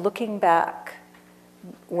of looking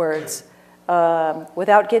backwards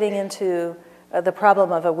without getting into the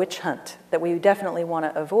problem of a witch hunt that we definitely want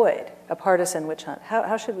to avoid, a partisan witch hunt?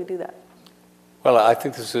 How should we do that? Well, I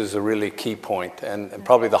think this is a really key point, and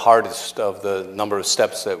probably the hardest of the number of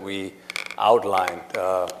steps that we outlined.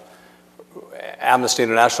 Amnesty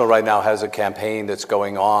International right now has a campaign that's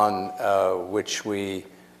going on, which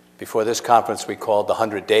before this conference, we called the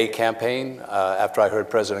 100-Day Campaign. After I heard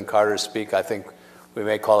President Carter speak, I think we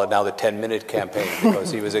may call it now the 10-Minute Campaign, because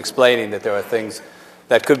he was explaining that there are things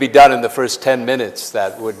that could be done in the first 10 minutes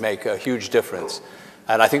that would make a huge difference.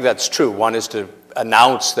 And I think that's true. One is to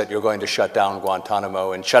announce that you're going to shut down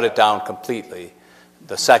Guantanamo and shut it down completely.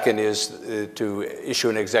 The second is to issue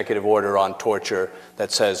an executive order on torture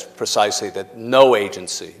that says precisely that no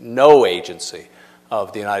agency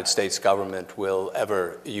of the United States government will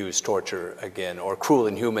ever use torture again, or cruel,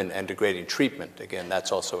 inhuman, and degrading treatment again.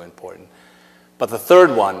 That's also important. But the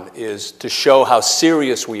third one is to show how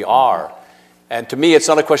serious we are. And to me, it's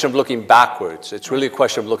not a question of looking backwards. It's really a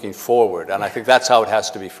question of looking forward. And I think that's how it has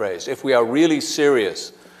to be phrased. If we are really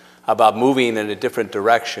serious about moving in a different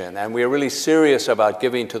direction, and we are really serious about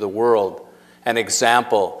giving to the world an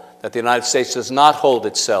example that the United States does not hold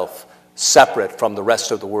itself separate from the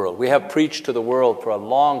rest of the world. We have preached to the world for a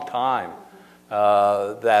long time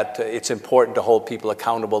that it's important to hold people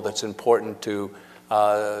accountable, that's important to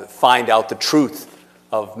find out the truth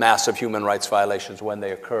of massive human rights violations when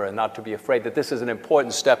they occur, and not to be afraid that this is an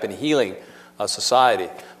important step in healing a society.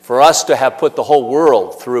 For us to have put the whole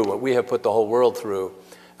world through what we have put the whole world through,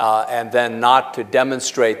 and then not to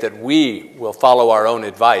demonstrate that we will follow our own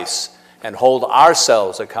advice and hold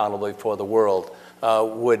ourselves accountable for the world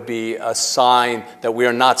would be a sign that we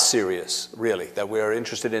are not serious, really, that we are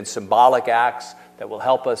interested in symbolic acts that will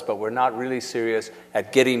help us, but we're not really serious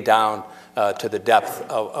at getting down to the depth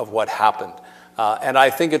of what happened. And I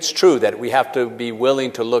think it's true that we have to be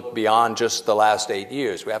willing to look beyond just the last 8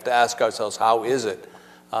 years. We have to ask ourselves, how is it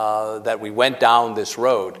that we went down this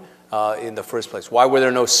road in the first place? Why were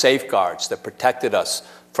there no safeguards that protected us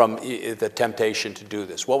from the temptation to do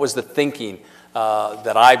this? What was the thinking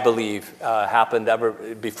that I believe happened ever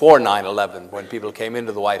before 9/11, when people came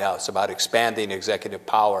into the White House about expanding executive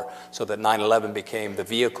power so that 9/11 became the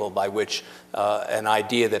vehicle by which an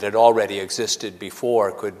idea that had already existed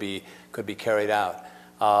before could be carried out.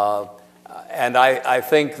 And I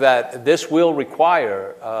think that this will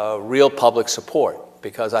require real public support,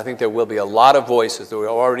 because I think there will be a lot of voices that we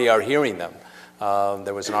already are hearing them.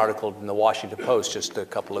 There was an article in the Washington Post just a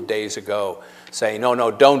couple of days ago saying, no,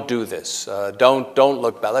 don't do this. Don't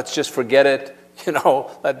look back. Let's just forget it.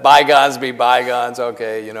 Let bygones be bygones.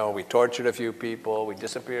 Okay, we tortured a few people. We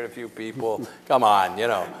disappeared a few people. Come on,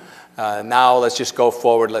 now let's just go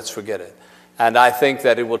forward. Let's forget it. And I think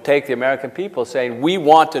that it will take the American people saying, we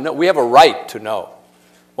want to know. We have a right to know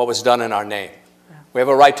what was done in our name. Yeah. We have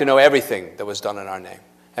a right to know everything that was done in our name,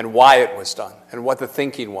 and why it was done, and what the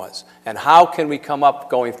thinking was, and how can we come up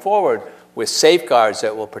going forward with safeguards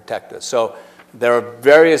that will protect us. So there are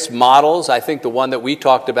various models. I think the one that we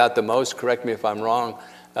talked about the most, correct me if I'm wrong,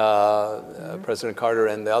 President Carter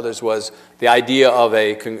and the others, was the idea of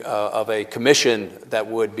a commission that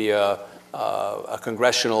would be a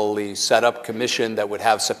congressionally set up commission that would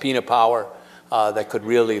have subpoena power, that could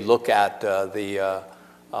really look at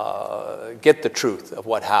get the truth of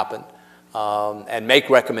what happened. And make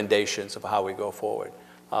recommendations of how we go forward,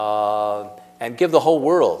 and give the whole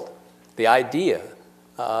world the idea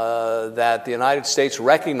that the United States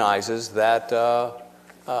recognizes that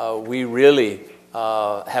we really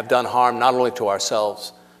have done harm not only to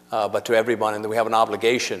ourselves but to everyone, and that we have an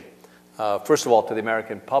obligation, first of all, to the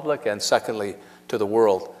American public, and secondly, to the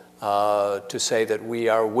world, to say that we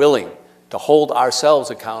are willing to hold ourselves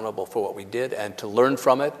accountable for what we did and to learn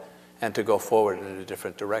from it, and to go forward in a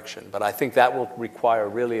different direction. But I think that will require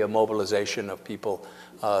really a mobilization of people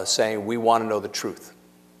saying, we want to know the truth.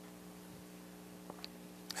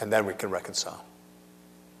 And then we can reconcile.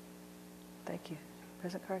 Thank you.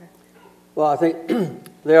 President Carter. Well, I think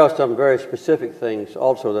there are some very specific things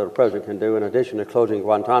also that a president can do, in addition to closing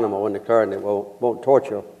Guantanamo and declaring it won't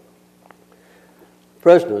torture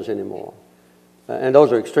prisoners anymore. And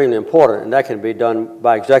those are extremely important, and that can be done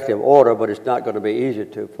by executive order, but it's not going to be easy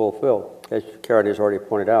to fulfill, as Karin has already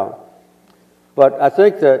pointed out. But I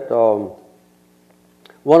think that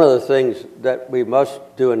one of the things that we must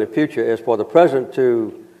do in the future is for the president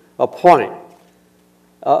to appoint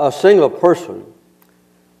a single person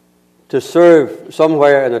to serve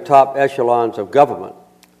somewhere in the top echelons of government,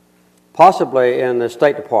 possibly in the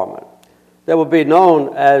State Department, that will be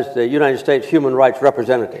known as the United States Human Rights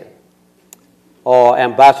Representative, or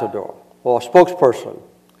ambassador, or spokesperson.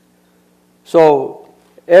 So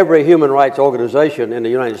every human rights organization in the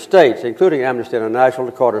United States, including Amnesty International,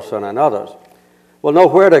 the Carter Center, and others, will know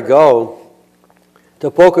where to go to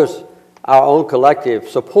focus our own collective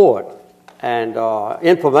support and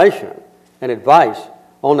information and advice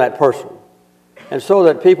on that person. And so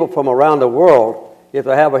that people from around the world, if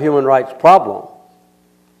they have a human rights problem,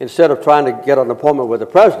 instead of trying to get an appointment with the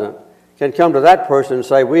president, can come to that person and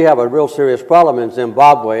say, we have a real serious problem in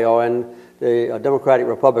Zimbabwe or in the Democratic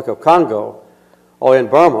Republic of Congo or in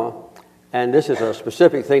Burma, and this is a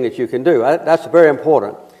specific thing that you can do. That's very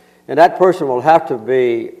important. And that person will have to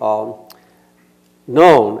be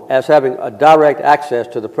known as having a direct access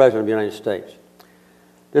to the President of the United States.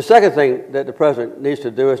 The second thing that the President needs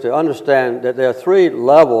to do is to understand that there are 3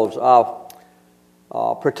 levels of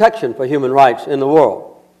protection for human rights in the world.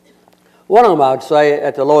 One of them, I would say,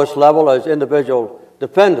 at the lowest level is individual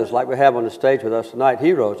defenders, like we have on the stage with us tonight,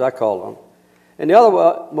 heroes, I call them. And the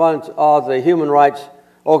other ones are the human rights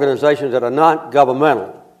organizations that are not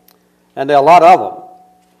governmental. And there are a lot of them.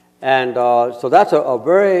 And so that's a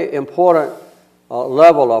very important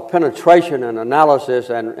level of penetration and analysis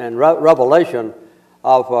and revelation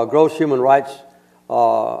of gross human rights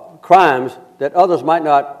crimes that others might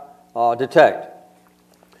not detect.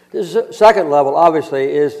 The second level,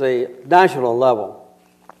 obviously, is the national level.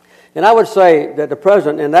 And I would say that the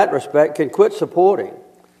president, in that respect, can quit supporting,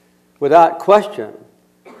 without question,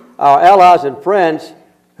 our allies and friends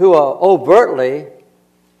who are overtly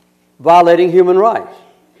violating human rights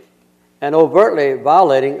and overtly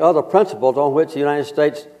violating other principles on which the United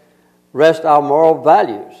States rests our moral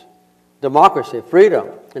values, democracy, freedom,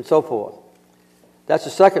 and so forth. That's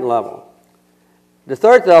the second level. The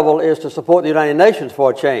third level is to support the United Nations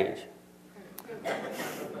for a change.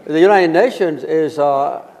 The United Nations is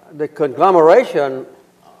the conglomeration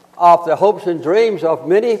of the hopes and dreams of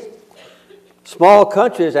many small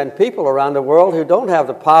countries and people around the world who don't have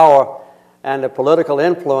the power and the political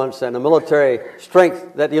influence and the military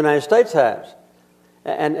strength that the United States has.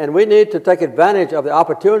 And we need to take advantage of the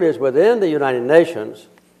opportunities within the United Nations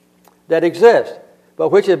that exist, but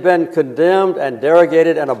which have been condemned and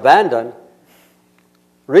derogated and abandoned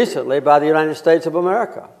recently by the United States of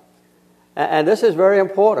America. And this is very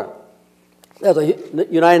important. There's a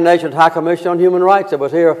United Nations High Commission on Human Rights that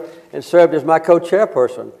was here and served as my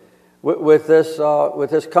co-chairperson with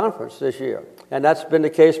this conference this year. And that's been the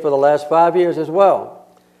case for the last 5 years as well.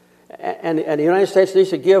 And the United States needs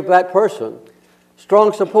to give that person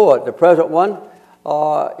strong support. The present one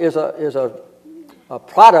is a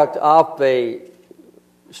product of the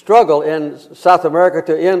struggle in South America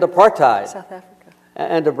to end apartheid. South Africa.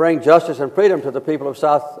 And to bring justice and freedom to the people of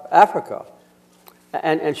South Africa.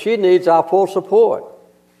 And she needs our full support.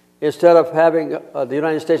 Instead of having the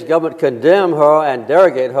United States government condemn her and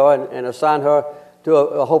derogate her and assign her to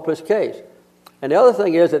a hopeless case. And the other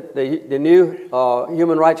thing is that the new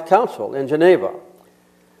Human Rights Council in Geneva,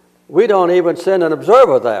 we don't even send an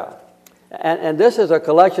observer there. And this is a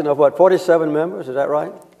collection of, what, 47 members, is that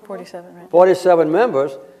right? 47, right. 47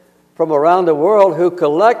 members from around the world who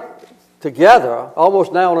collect together,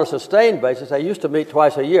 almost now on a sustained basis. They used to meet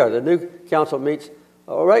twice a year. The new council meets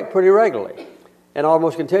pretty regularly and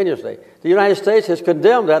almost continuously. The United States has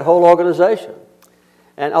condemned that whole organization.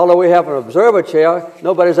 And although we have an observer chair,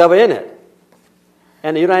 nobody's ever in it.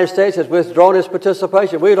 And the United States has withdrawn its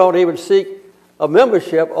participation. We don't even seek a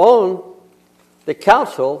membership on the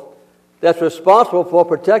council that's responsible for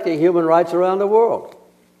protecting human rights around the world.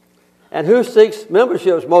 And who seeks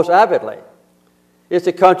memberships most avidly? It's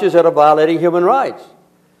the countries that are violating human rights.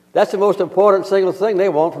 That's the most important single thing they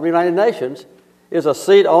want from the United Nations, is a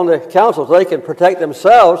seat on the council so they can protect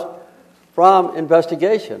themselves from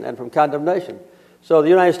investigation and from condemnation. So the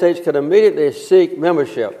United States could immediately seek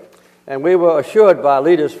membership. And we were assured by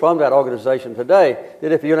leaders from that organization today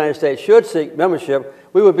that if the United States should seek membership,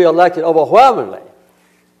 we would be elected overwhelmingly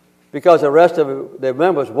because the rest of the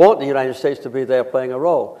members want the United States to be there playing a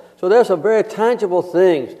role. So there's some very tangible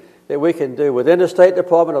things that we can do within the State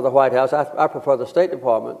Department or the White House. I prefer the State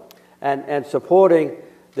Department, and supporting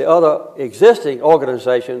the other existing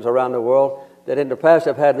organizations around the world that in the past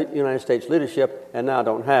have had United States leadership and now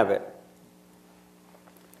don't have it.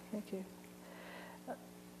 Thank you.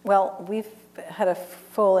 Well, we've had a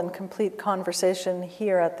full and complete conversation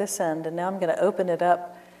here at this end, and now I'm going to open it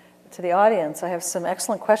up to the audience. I have some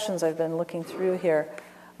excellent questions I've been looking through here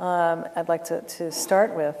I'd like to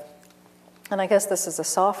start with. And I guess this is a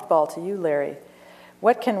softball to you, Larry.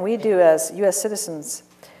 What can we do as U.S. citizens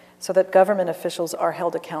so that government officials are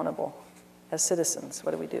held accountable as citizens?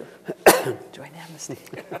 What do we do? Join Amnesty.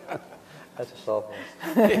 That's a softball.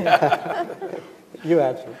 Yeah. You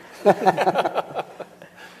answer.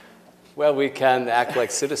 Well, we can act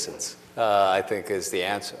like citizens, I think is the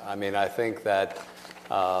answer. I mean, I think that,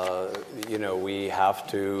 we have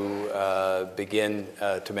to begin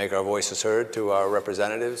to make our voices heard to our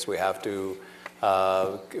representatives. We have to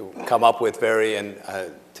come up with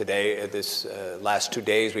today, this last 2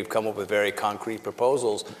 days, we've come up with very concrete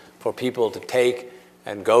proposals for people to take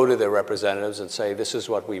and go to their representatives and say, this is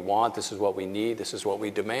what we want, this is what we need, this is what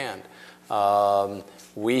we demand.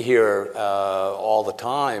 We hear all the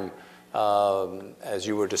time, as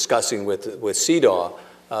you were discussing with CEDAW,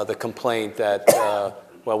 the complaint that,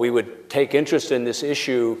 we would take interest in this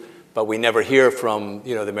issue, but we never hear from,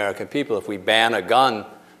 the American people. If we ban a gun,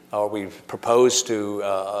 or we propose to,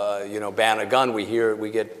 ban a gun, we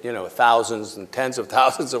get, thousands and tens of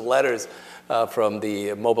thousands of letters from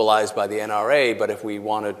the mobilized by the NRA. But if we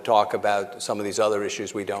want to talk about some of these other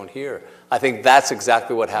issues, we don't hear. I think that's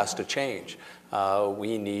exactly what has to change.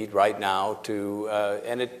 We need right now to,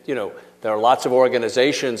 there are lots of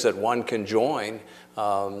organizations that one can join,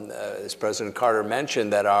 as President Carter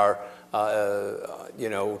mentioned, that are,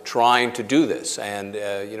 trying to do this. And,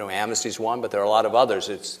 Amnesty's one, but there are a lot of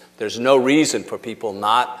others. There's no reason for people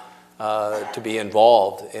not to be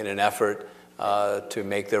involved in an effort to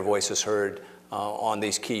make their voices heard on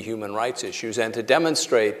these key human rights issues and to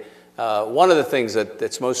demonstrate. One of the things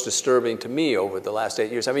that's most disturbing to me over the last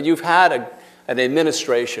 8 years, I mean, you've had an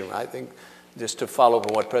administration, I think just to follow up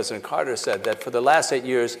on what President Carter said, that for the last 8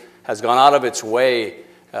 years has gone out of its way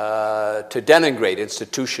to denigrate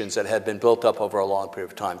institutions that had been built up over a long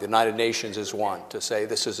period of time. The United Nations is one, to say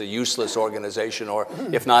this is a useless organization, or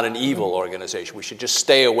if not an evil organization, we should just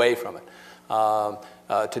stay away from it.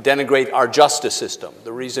 To denigrate our justice system.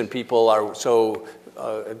 The reason people are so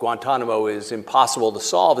Guantanamo is impossible to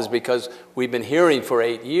solve is because we've been hearing for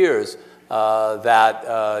 8 years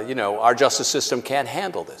that you know, our justice system can't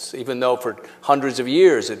handle this, even though for hundreds of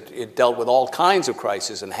years it dealt with all kinds of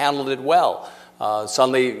crises and handled it well.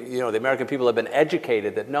 Suddenly, you know, the American people have been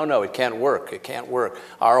educated that no, it can't work. It can't work.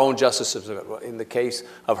 Our own justice system. In the case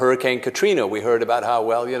of Hurricane Katrina, we heard about how,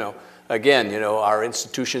 well, you know, again, you know, our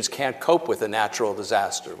institutions can't cope with a natural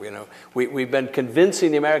disaster. You know, we've been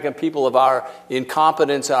convincing the American people of our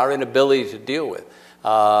incompetence and our inability to deal with.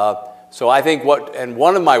 So I think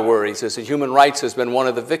one of my worries is that human rights has been one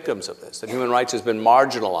of the victims of this, that human rights has been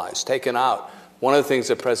marginalized, taken out. One of the things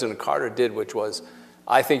that President Carter did, which was,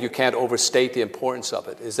 I think you can't overstate the importance of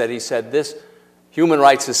it, is that he said this, human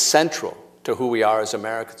rights is central to who we are as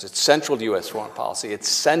Americans. It's central to U.S. foreign policy. It's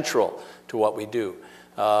central to what we do.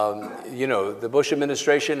 You know, the Bush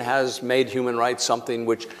administration has made human rights something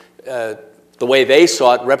which, the way they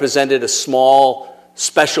saw it, represented a small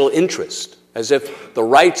special interest, as if the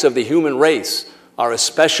rights of the human race are a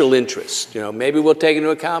special interest. You know, maybe we'll take into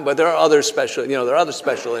account, but there are other special, you know, there are other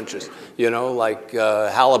special interests, you know, like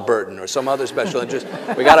Halliburton or some other special interest.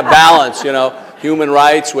 We got to balance, you know, human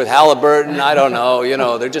rights with Halliburton. I don't know, you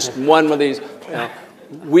know, they're just one of these, you know.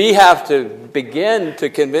 We have to begin to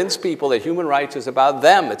convince people that human rights is about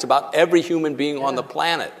them. It's about every human being on the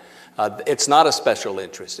planet. It's not a special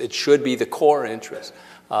interest. It should be the core interest.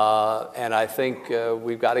 And I think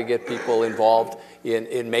we've got to get people involved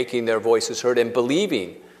in making their voices heard and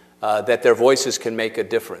believing that their voices can make a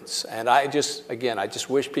difference. And I just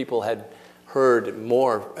wish people had heard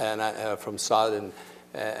more from Saad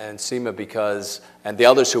and Sima and the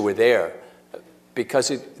others who were there,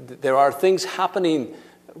 because there are things happening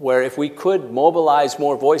where if we could mobilize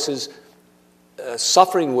more voices,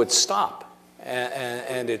 suffering would stop.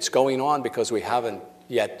 And it's going on because we haven't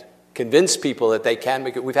yet convinced people that they can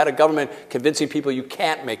make it. We've had a government convincing people you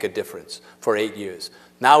can't make a difference for 8 years.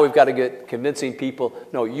 Now we've got to get convincing people,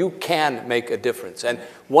 no, you can make a difference. And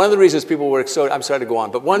one of the reasons people were so, I'm sorry to go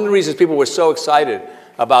on, but one of the reasons people were so excited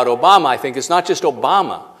about Obama, I think, is not just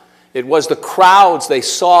Obama. It was the crowds they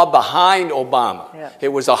saw behind Obama. Yeah. It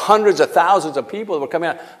was the hundreds of thousands of people that were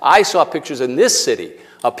coming out. I saw pictures in this city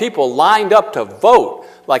of people lined up to vote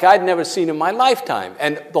like I'd never seen in my lifetime.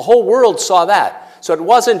 And the whole world saw that. So it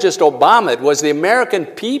wasn't just Obama. It was the American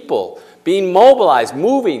people being mobilized,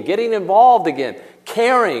 moving, getting involved again,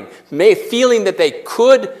 caring, feeling that they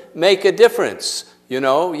could make a difference. You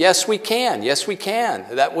know, yes, we can. Yes, we can.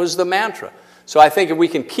 That was the mantra. So I think if we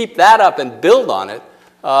can keep that up and build on it,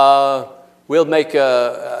 we'll make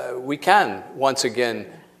we can once again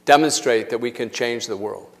demonstrate that we can change the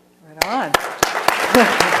world. Right on.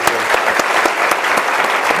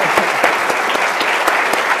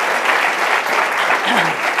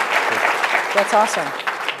 That's awesome.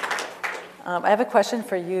 I have a question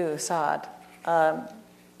for you, Saad.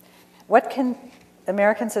 What can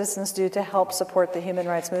American citizens do to help support the human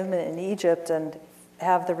rights movement in Egypt and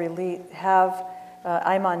have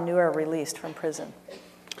Ayman Noor released from prison?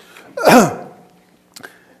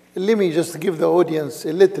 Let me just give the audience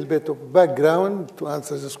a little bit of background to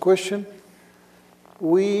answer this question.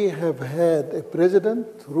 We have had a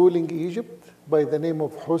president ruling Egypt by the name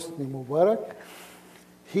of Hosni Mubarak.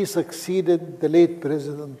 He succeeded the late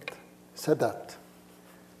President Sadat.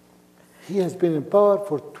 He has been in power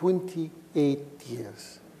for 28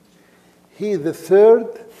 years. He is the third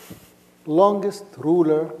longest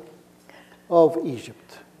ruler of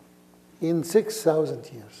Egypt in 6,000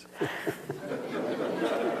 years.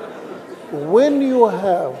 When you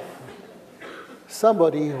have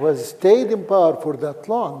somebody who has stayed in power for that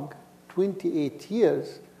long, 28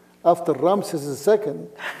 years, after Ramses II,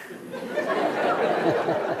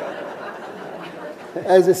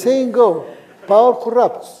 as the saying goes, power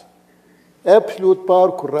corrupts. Absolute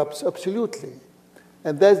power corrupts absolutely.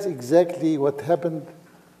 And that's exactly what happened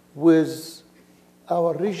with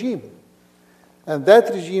our regime. And that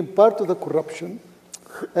regime, part of the corruption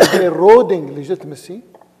and the eroding legitimacy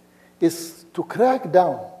is to crack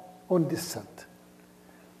down on dissent.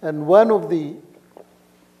 And one of the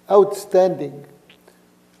outstanding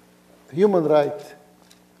human rights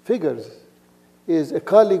figures is a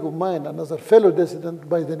colleague of mine, another fellow dissident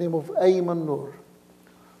by the name of Ayman Noor,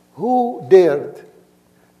 who dared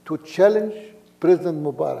to challenge President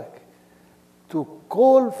Mubarak to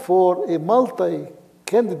call for a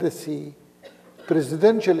multi-candidacy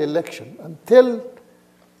presidential election until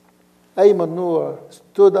Ayman Noor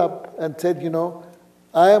stood up and said,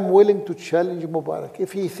 I am willing to challenge Mubarak.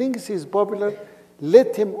 If he thinks he's popular,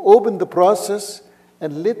 let him open the process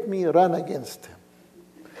and let me run against him.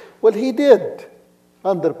 Well, he did.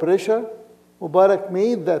 Under pressure, Mubarak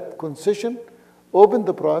made that concession, opened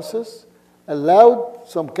the process, allowed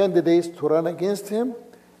some candidates to run against him,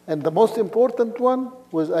 and the most important one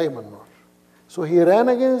was Ayman Noor. So he ran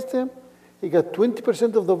against him. He got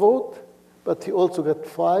 20% of the vote, but he also got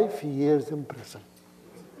 5 years in prison.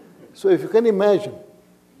 So if you can imagine,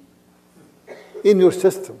 in your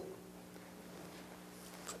system,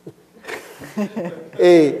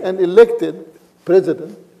 an elected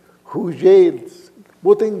president who jails,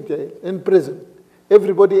 put in jail, in prison,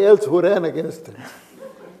 everybody else who ran against him.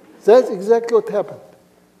 That's exactly what happened.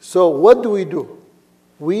 So what do?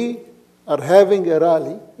 We are having a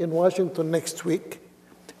rally in Washington next week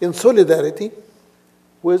in solidarity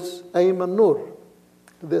with Ayman Noor,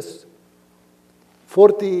 this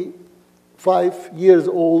 45 years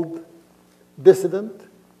old dissident,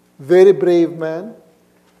 very brave man,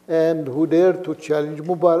 and who dared to challenge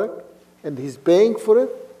Mubarak, and he's paying for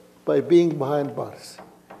it by being behind bars.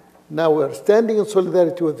 Now we're standing in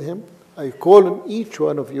solidarity with him. I call on each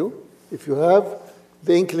one of you, if you have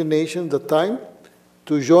the inclination, the time,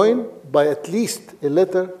 to join by at least a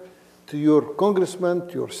letter to your congressman,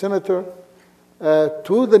 to your senator,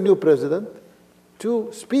 to the new president, to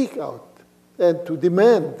speak out and to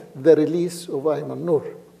demand the release of Ayman Noor.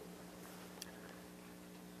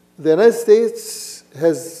 The United States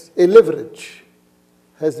has a leverage,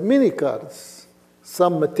 has many cards,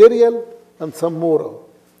 some material and some moral.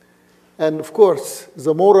 And of course,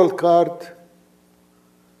 the moral card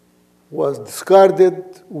was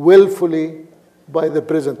discarded willfully by the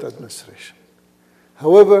present administration.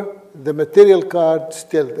 However, the material card is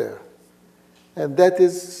still there. And that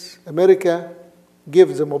is, America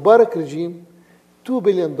gives the Mubarak regime $2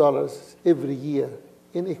 billion every year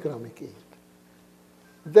in economic aid.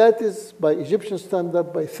 That is, by Egyptian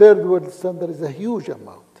standard, by third world standard, is a huge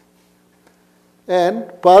amount.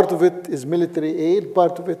 And part of it is military aid,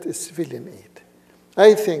 part of it is civilian aid.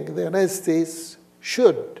 I think the United States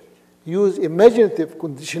should use imaginative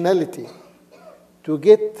conditionality to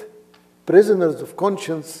get prisoners of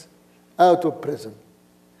conscience out of prison.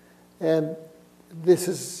 And this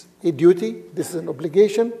is a duty, this is an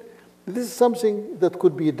obligation, this is something that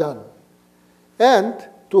could be done. And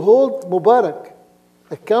to hold Mubarak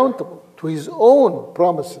accountable to his own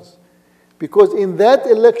promises. Because in that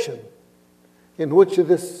election, in which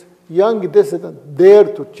this young dissident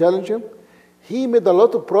dared to challenge him, he made a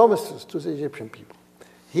lot of promises to the Egyptian people.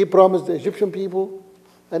 He promised the Egyptian people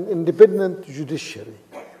an independent judiciary.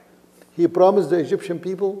 He promised the Egyptian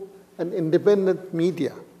people an independent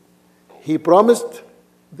media. He promised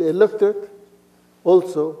the electorate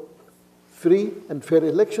also free and fair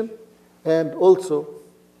election, and also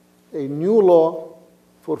a new law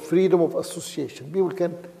for freedom of association. People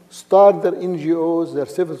can start their NGOs, their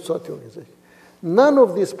civil society organizations. None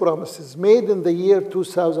of these promises made in the year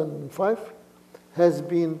 2005 has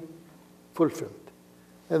been fulfilled.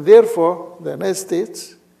 And therefore, the United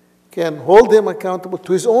States can hold him accountable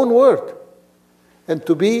to his own word and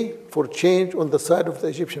to be for change on the side of the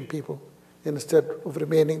Egyptian people instead of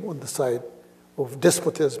remaining on the side of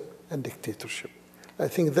despotism and dictatorship. I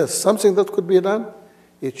think that's something that could be done.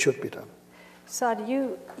 It should be done. Saad,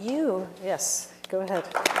 yes, go ahead.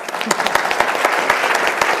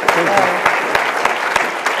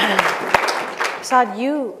 Saad,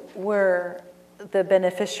 you were the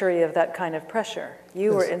beneficiary of that kind of pressure.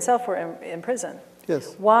 You were in prison.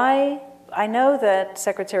 Yes. Why? I know that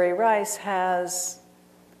Secretary Rice has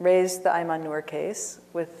raised the Ayman Noor case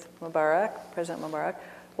with Mubarak, President Mubarak.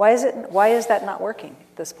 Why is that not working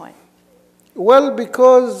at this point? Well,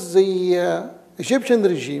 because the Egyptian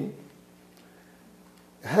regime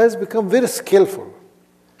has become very skillful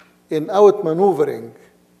in outmaneuvering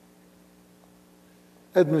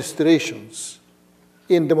administrations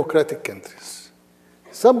in democratic countries.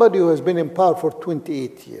 Somebody who has been in power for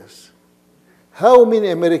 28 years. How many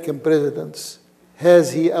American presidents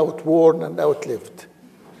has he outworn and outlived?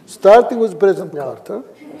 Starting with President Carter,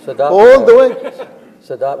 all the way.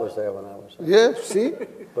 Sadat was there when I was there. Yeah, see?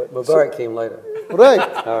 But Mubarak came later. Right.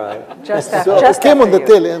 All right. Just it came on the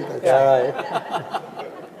tail end. All right.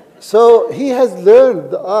 So he has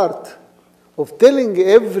learned the art of telling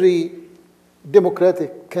every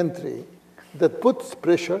democratic country that puts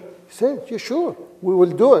pressure, say, yeah, sure, we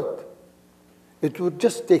will do it. It would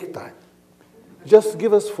just take time. Just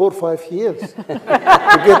give us 4 or 5 years to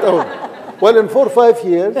get out. Well, in 4 or 5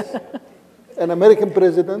 years, an American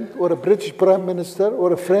president or a British prime minister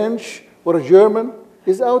or a French or a German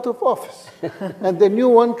is out of office. And the new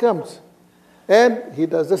one comes. And he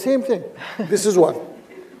does the same thing. This is one.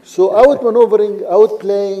 So outmaneuvering,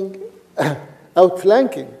 outplaying,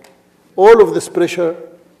 outflanking all of this pressure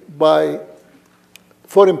by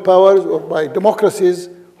foreign powers or by democracies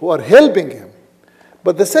who are helping him.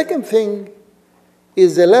 But the second thing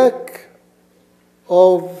is a lack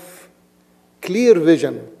of clear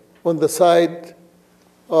vision on the side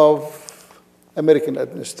of American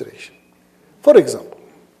administration. For example,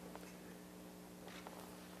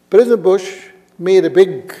 President Bush made a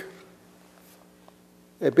big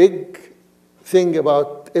thing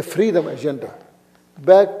about a freedom agenda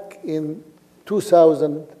back in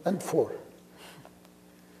 2004.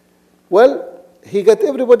 Well, he got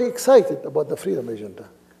everybody excited about the freedom agenda.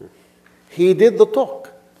 He did the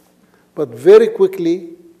talk, but very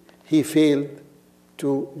quickly he failed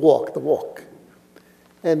to walk the walk.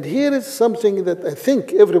 And here is something that I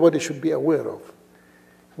think everybody should be aware of.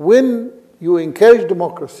 When you encourage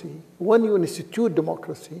democracy, when you institute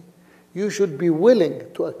democracy, you should be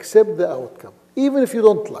willing to accept the outcome, even if you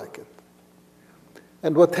don't like it.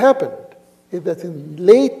 And what happened is that in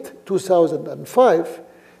late 2005,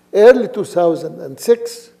 early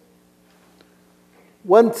 2006,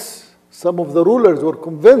 once some of the rulers were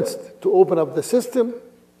convinced to open up the system,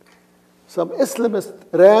 some Islamists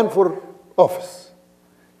ran for office,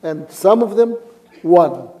 and some of them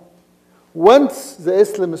won. Once the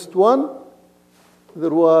Islamists won, there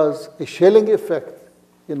was a shelling effect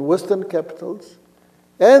in Western capitals,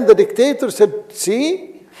 and the dictator said,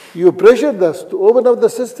 see, you pressured us to open up the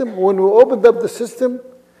system. When we opened up the system,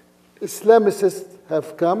 Islamicists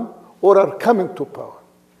have come or are coming to power.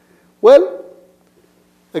 Well,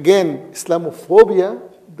 again, Islamophobia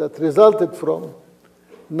that resulted from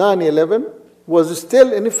 9/11 was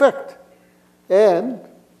still in effect. And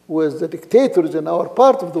with the dictators in our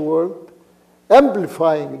part of the world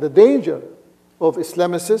amplifying the danger of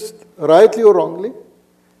Islamicists, rightly or wrongly,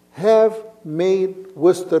 have made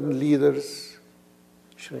Western leaders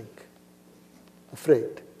shrink,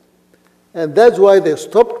 afraid. And that's why they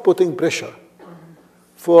stopped putting pressure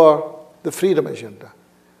for the freedom agenda.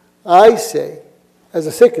 I say, as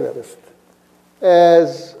a secularist,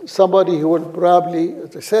 as somebody who will probably,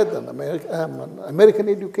 as I said, I'm an American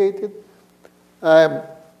educated, I'm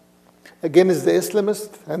against the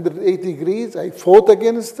Islamists, 180 degrees, I fought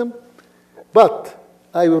against them, but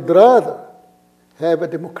I would rather have a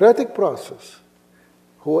democratic process.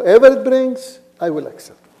 Whoever it brings, I will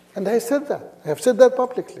accept. And I said that. I have said that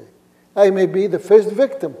publicly. I may be the first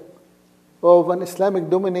victim of an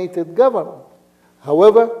Islamic-dominated government.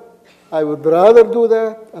 However, I would rather do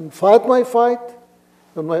that and fight my fight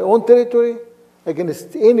on my own territory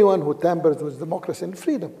against anyone who tampers with democracy and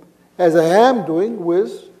freedom, as I am doing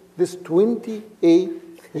with this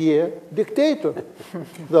 28-year dictator,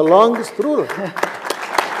 the longest ruler.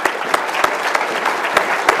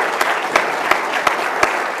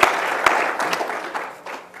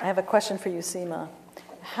 I have a question for you, Sima.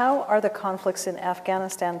 How are the conflicts in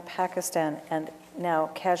Afghanistan, Pakistan, and now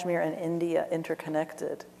Kashmir and India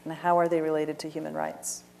interconnected? And how are they related to human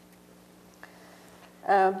rights?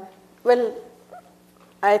 Well,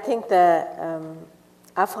 I think the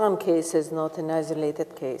Afghan case is not an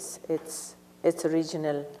isolated case. It's a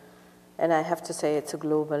regional, and I have to say it's a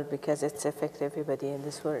global because it's affects everybody in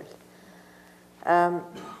this world.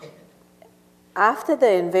 After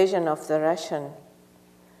the invasion of the Russian,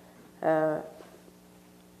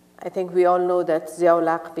 I think we all know that Ziaul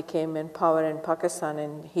Haq became in power in Pakistan,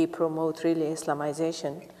 and he promoted really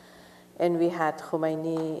Islamization. And we had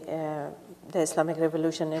Khomeini, the Islamic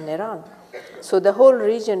Revolution in Iran. So the whole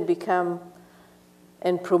region became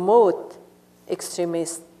and promote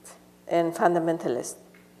extremists and fundamentalists.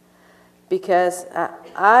 Because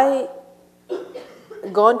I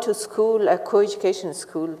gone to school, a co-education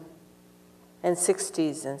school, in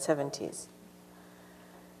 60s and 70s.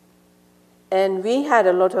 And we had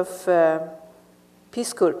a lot of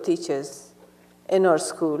Peace Corps teachers in our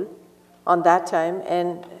school on that time.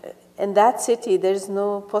 And in that city, there's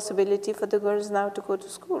no possibility for the girls now to go to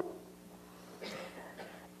school.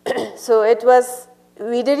 So it was,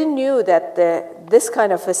 we didn't knew that this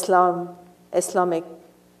kind of Islamic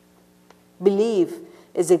belief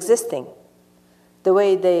is existing, the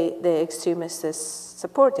way the extremists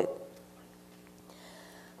support it.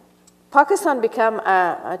 Pakistan became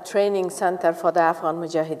a training center for the Afghan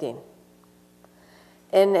Mujahideen.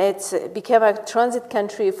 And it became a transit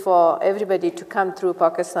country for everybody to come through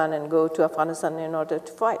Pakistan and go to Afghanistan in order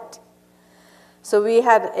to fight. So we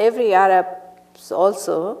had every Arab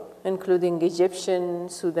also, including Egyptian,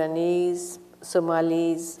 Sudanese,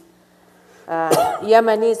 Somalis,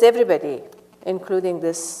 Yemenis, everybody, including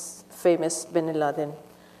this famous bin Laden,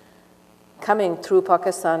 coming through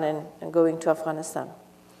Pakistan and going to Afghanistan.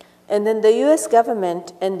 And then the US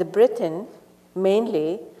government and the Britain,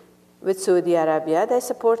 mainly with Saudi Arabia, they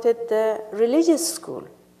supported the religious school,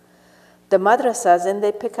 the madrasas, and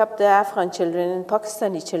they pick up the Afghan children and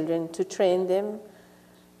Pakistani children to train them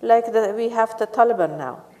like we have the Taliban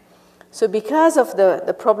now. So because of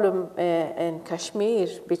the problem in Kashmir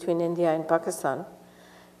between India and Pakistan,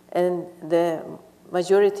 and the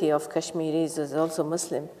majority of Kashmiris is also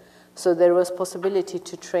Muslim, so there was possibility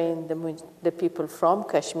to train the people from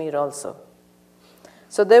Kashmir also.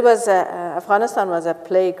 So there was Afghanistan was a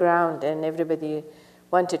playground, and everybody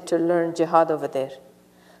wanted to learn jihad over there.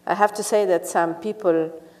 I have to say that some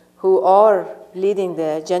people who are leading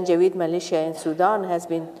the Janjaweed militia in Sudan has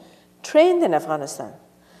been trained in Afghanistan.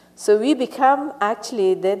 So we become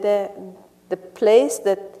actually the place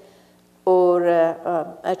that, or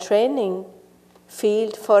a training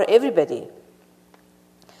field for everybody.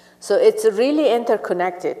 So it's really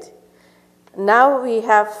interconnected. Now we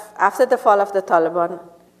have, after the fall of the Taliban,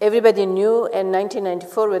 everybody knew in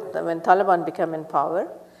 1994 when Taliban became in power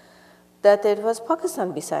that it was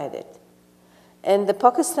Pakistan beside it. And the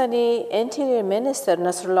Pakistani Interior Minister,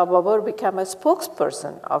 Nasrullah Babur, became a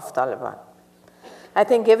spokesperson of Taliban. I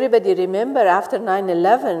think everybody remember after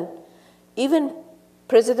 9/11, even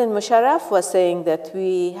President Musharraf was saying that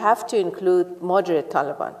we have to include moderate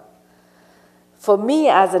Taliban. For me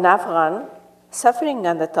as an Afghan, suffering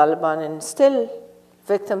under Taliban and still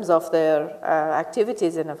victims of their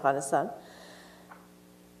activities in Afghanistan,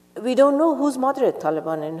 we don't know who's moderate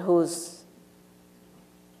Taliban and who's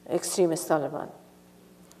extremist Taliban.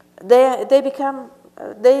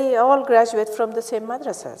 They all graduate from the same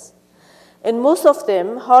madrasas. And most of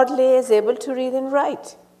them hardly is able to read and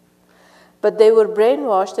write. But they were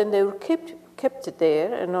brainwashed and they were kept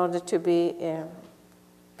there in order to be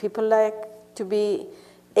people to be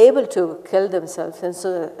able to kill themselves and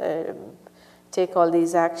so take all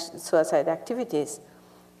these suicide activities,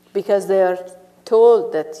 because they are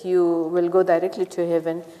told that you will go directly to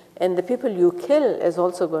heaven, and the people you kill is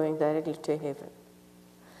also going directly to heaven.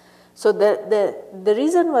 So the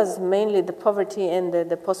reason was mainly the poverty and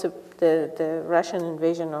the Russian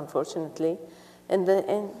invasion, unfortunately,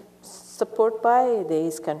 and support by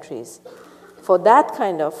these countries for that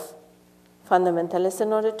kind of fundamentalists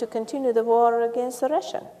in order to continue the war against the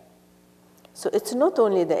Russian. So it's not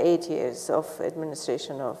only the 8 years of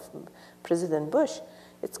administration of President Bush.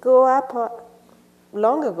 It's go up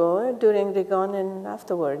long ago during Reagan and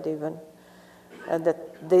afterward even,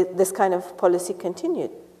 this kind of policy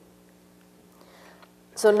continued.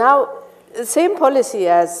 So now, the same policy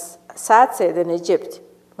as Saad said in Egypt,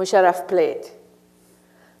 Musharraf played.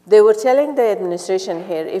 They were telling the administration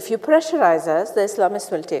here, if you pressurize us, the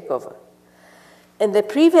Islamists will take over. In the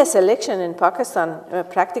previous election in Pakistan,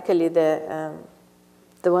 practically the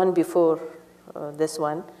one before this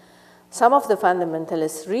one, some of the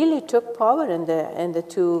fundamentalists really took power in the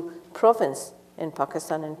two provinces in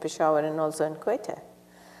Pakistan, in Peshawar and also in Quetta.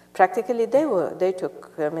 Practically they are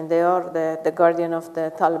the guardian of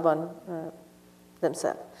the Taliban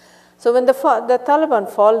themselves. So when the Taliban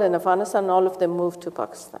fall in Afghanistan, all of them moved to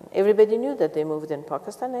Pakistan. Everybody knew that they moved in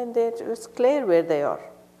Pakistan, and it was clear where they are.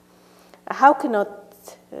 How cannot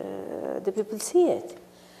the people see it?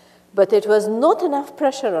 But it was not enough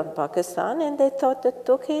pressure on Pakistan, and they thought that,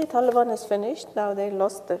 okay, Taliban is finished. Now they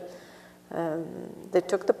lost they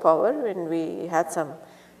took the power, and we had some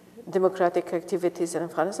democratic activities in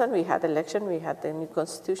Afghanistan. We had election, we had the new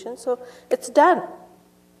constitution, so it's done.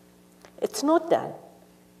 It's not done.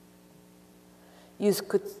 You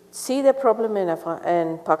could see the problem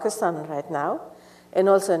in Pakistan right now, and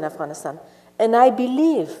also in Afghanistan. And I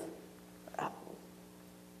believe,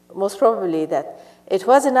 most probably, that it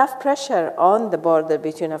was enough pressure on the border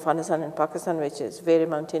between Afghanistan and Pakistan, which is very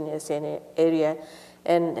mountainous area,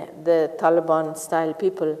 and the Taliban-style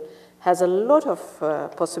people has a lot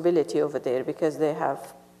of possibility over there because they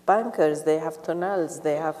have bunkers, they have tunnels,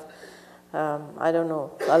 they have, I don't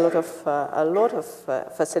know, a lot of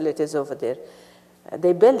facilities over there.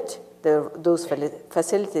 They built those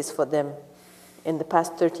facilities for them in the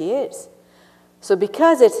past 30 years. So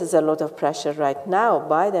because it is a lot of pressure right now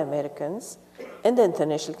by the Americans and the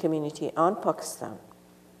international community on Pakistan,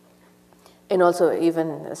 and also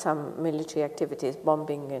even some military activities,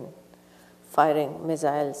 bombing and firing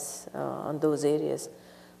missiles on those areas.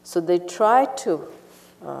 So they tried to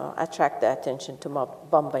attract the attention to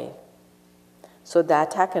Bombay. So the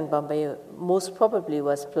attack in Bombay most probably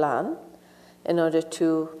was planned in order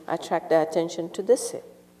to attract the attention to this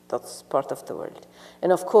that's part of the world.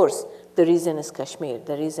 And of course, the reason is Kashmir.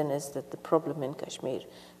 The reason is that the problem in Kashmir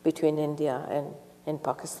between India and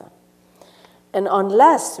Pakistan. And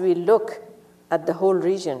unless we look at the whole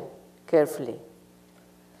region carefully,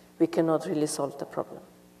 we cannot really solve the problem.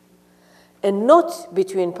 And not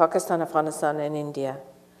between Pakistan, Afghanistan, and India,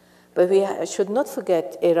 but we should not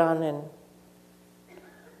forget Iran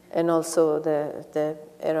and also the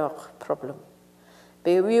Iraq problem.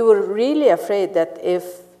 But we were really afraid that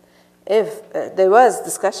if there was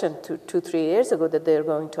discussion 2-3 years ago that they were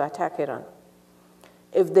going to attack Iran,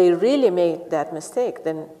 if they really made that mistake,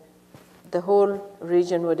 then the whole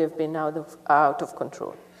region would have been out of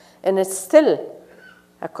control. And it's still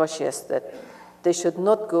cautious that they should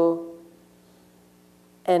not go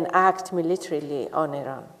and act militarily on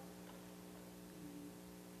Iran,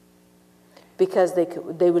 because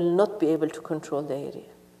they will not be able to control the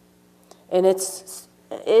area. And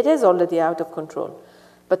it is already out of control.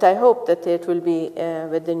 But I hope that it will be,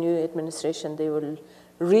 with the new administration, they will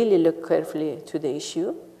really look carefully to the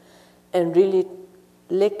issue and really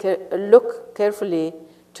look carefully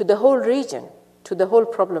to the whole region, to the whole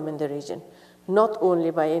problem in the region, not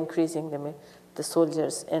only by increasing the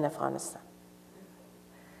soldiers in Afghanistan.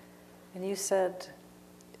 And you said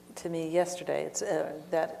to me yesterday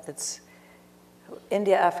that it's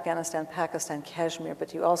India, Afghanistan, Pakistan, Kashmir,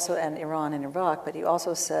 but you also, and Iran and Iraq, but you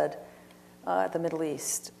also said the Middle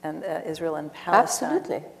East and Israel and Palestine.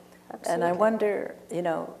 Absolutely. Absolutely. And I wonder,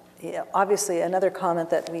 obviously another comment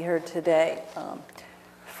that we heard today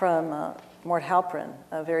from Mort Halperin,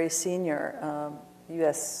 a very senior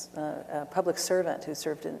U.S. Public servant who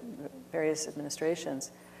served in various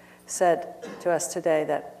administrations, said to us today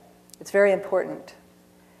that it's very important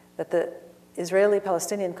that the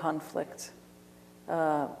Israeli-Palestinian conflict,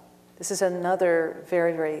 this is another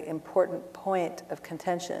very, very important point of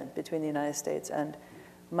contention between the United States and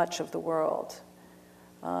much of the world.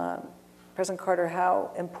 President Carter, how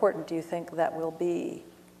important do you think that will be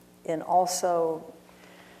in also,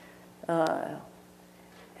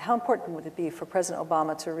 how important would it be for President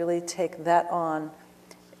Obama to really take that on,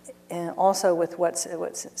 and also with what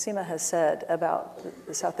Sima has said about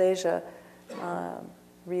the South Asia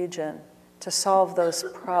region, to solve those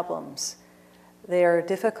problems? They are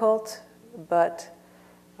difficult, but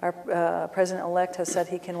our president-elect has said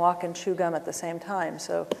he can walk and chew gum at the same time.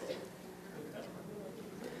 So,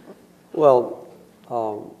 well,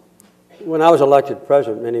 when I was elected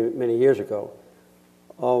president many years ago,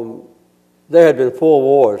 there had been 4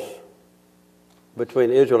 wars between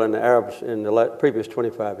Israel and the Arabs in the previous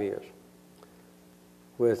 25 years,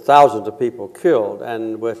 with thousands of people killed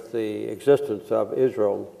and with the existence of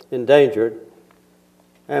Israel endangered,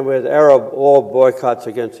 and with Arab oil boycotts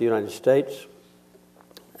against the United States,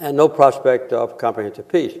 and no prospect of comprehensive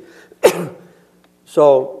peace.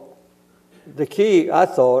 So the key, I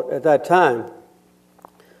thought, at that time,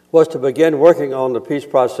 was to begin working on the peace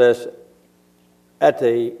process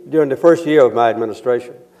during the first year of my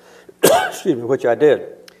administration, excuse me, which I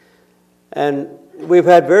did. And we've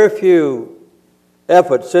had very few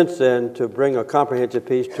efforts since then to bring a comprehensive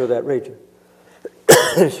peace to that region.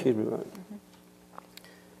 Excuse me.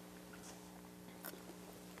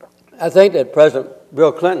 I think that President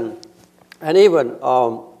Bill Clinton and even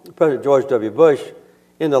President George W. Bush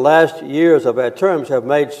in the last years of their terms have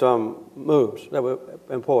made some moves that were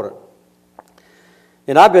important.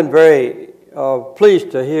 And I've been very pleased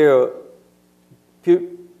to hear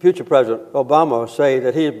future President Obama say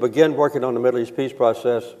that he began working on the Middle East peace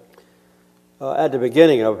process at the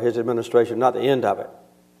beginning of his administration, not the end of it.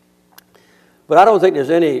 But I don't think there's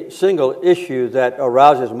any single issue that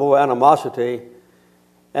arouses more animosity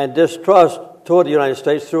and distrust toward the United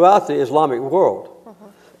States throughout the Islamic world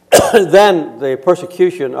than the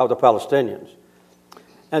persecution of the Palestinians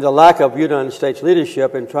and the lack of United States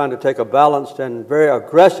leadership in trying to take a balanced and very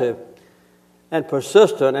aggressive and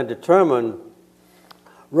persistent and determined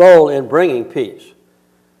role in bringing peace.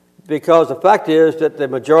 Because the fact is that the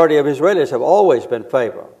majority of Israelis have always been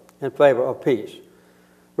in favor of peace,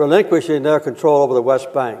 relinquishing their control over the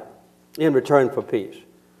West Bank in return for peace.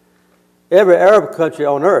 Every Arab country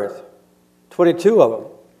on earth, 22 of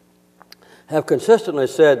them, have consistently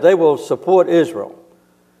said they will support Israel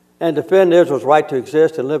and defend Israel's right to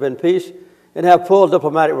exist and live in peace and have full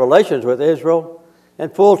diplomatic relations with Israel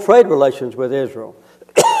and full trade relations with Israel,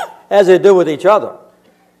 as they do with each other,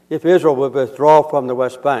 if Israel would withdraw from the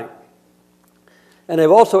West Bank. And they've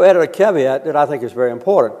also added a caveat that I think is very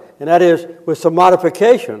important, and that is with some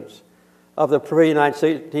modifications of the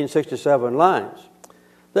pre-1967 lines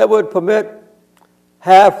that would permit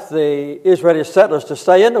half the Israeli settlers to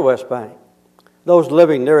stay in the West Bank, those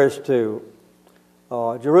living nearest to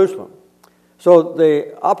Jerusalem. So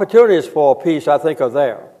the opportunities for peace, I think, are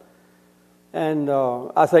there. And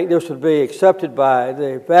I think this would be accepted by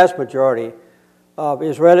the vast majority of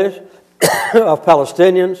Israelis, of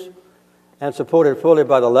Palestinians, and supported fully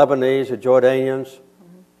by the Lebanese, the Jordanians,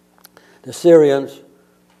 the Syrians,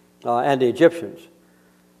 and the Egyptians.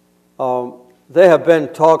 There have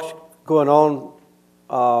been talks going on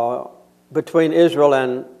between Israel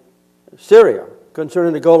and Syria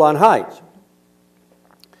concerning the Golan Heights,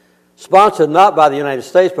 sponsored not by the United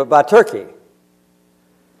States but by Turkey.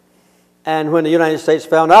 And when the United States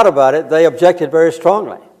found out about it, they objected very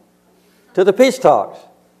strongly to the peace talks.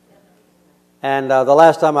 And the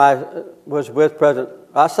last time I was with President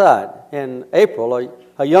Assad in April,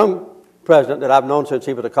 a young president that I've known since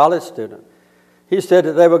he was a college student, he said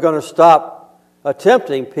that they were going to stop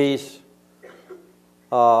attempting peace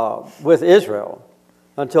with Israel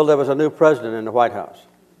until there was a new president in the White House.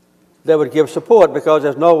 They would give support because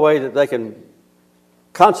there's no way that they can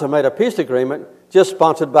consummate a peace agreement just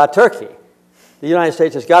sponsored by Turkey. The United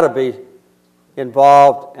States has got to be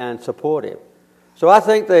involved and supportive. So I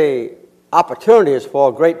think the opportunities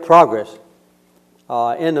for great progress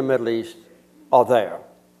in the Middle East are there.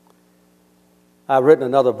 I've written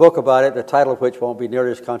another book about it, the title of which won't be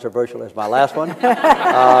nearly as controversial as my last one.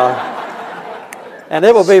 And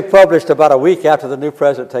it will be published about a week after the new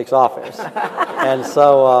president takes office. And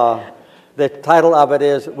so the title of it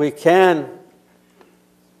is, We Can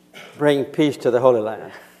Bring Peace to the Holy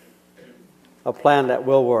Land, a plan that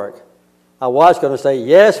will work. I was going to say,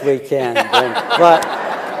 yes, we can bring, but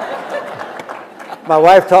my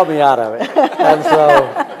wife talked me out of it. And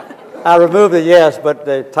so I removed the yes, but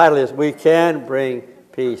the title is, We Can Bring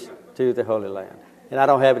Peace to the Holy Land. And I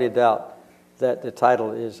don't have any doubt that the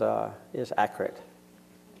title is accurate.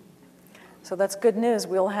 So that's good news.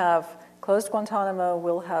 We'll have closed Guantanamo.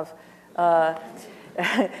 We'll have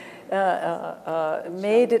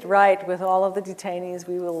made it right with all of the detainees.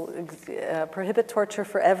 We will prohibit torture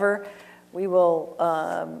forever. We will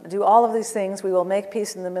do all of these things. We will make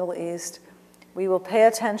peace in the Middle East. We will pay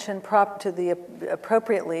attention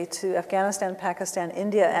appropriately to Afghanistan, Pakistan,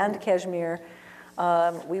 India, and Kashmir.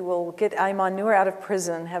 We will get Ayman Noor out of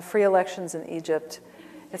prison, have free elections in Egypt.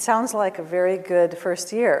 It sounds like a very good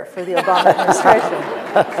first year for the Obama administration.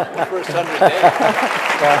 The first 100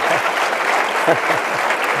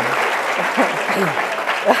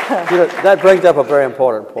 days. That brings up a very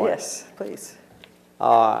important point. Yes, please.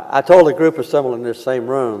 I told a group assembled in this same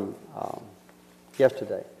room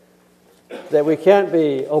yesterday that we can't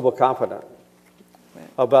be overconfident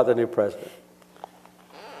about the new president.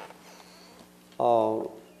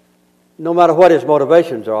 No matter what his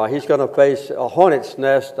motivations are, he's going to face a hornet's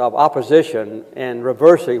nest of opposition in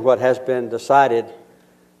reversing what has been decided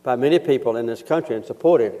by many people in this country and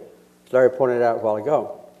supported, as Larry pointed out a while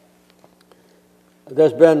ago. There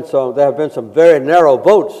have been some very narrow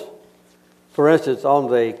votes, for instance,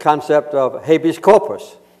 on the concept of habeas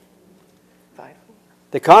corpus.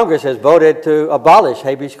 The Congress has voted to abolish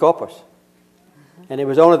habeas corpus. And it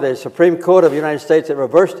was only the Supreme Court of the United States that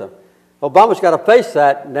reversed them. Obama's got to face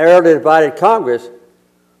that narrowly divided Congress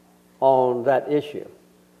on that issue.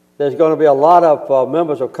 There's going to be a lot of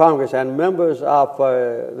members of Congress and members of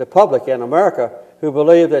the public in America who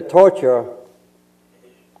believe that torture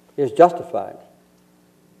is justified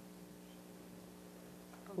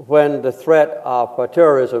when the threat of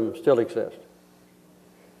terrorism still exists.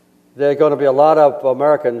 There are going to be a lot of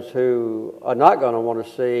Americans who are not going to want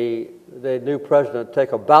to see the new president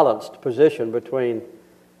take a balanced position between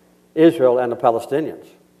Israel and the Palestinians.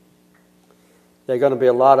 There are going to be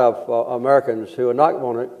a lot of Americans who are not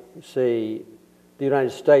going to see the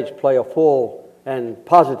United States play a full and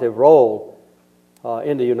positive role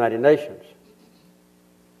in the United Nations.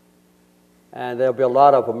 And there'll be a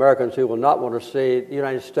lot of Americans who will not want to see the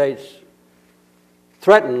United States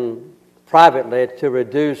threaten privately to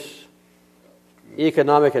reduce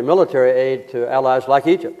economic and military aid to allies like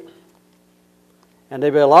Egypt. And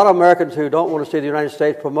there'll be a lot of Americans who don't want to see the United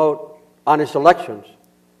States promote honest elections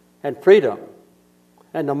and freedom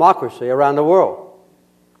and democracy around the world,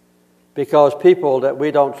 because people that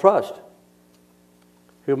we don't trust,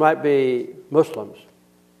 who might be Muslims,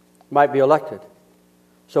 might be elected.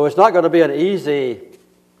 So it's not going to be an easy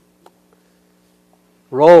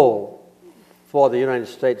role for the United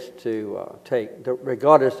States to take,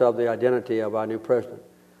 regardless of the identity of our new president.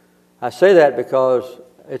 I say that because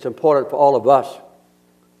it's important for all of us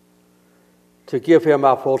to give him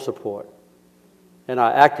our full support and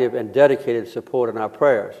our active and dedicated support in our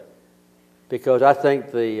prayers, because I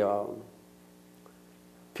think the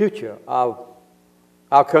future of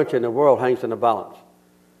our country and the world hangs in the balance.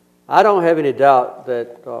 I don't have any doubt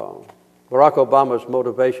that Barack Obama's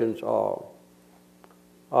motivations are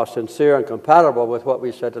sincere and compatible with what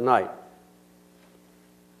we said tonight.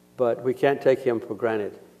 But we can't take him for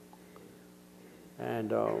granted.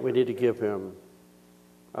 And we need to give him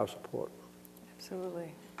our support.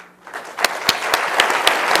 Absolutely.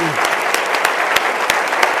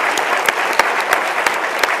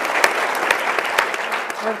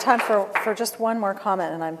 We have time for just one more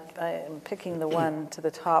comment, and I'm picking the one to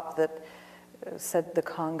the top that said the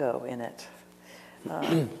Congo in it.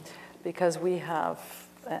 Because we have,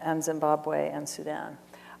 and Zimbabwe and Sudan.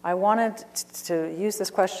 I wanted to use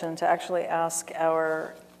this question to actually ask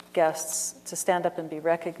our guests to stand up and be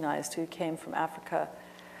recognized who came from Africa.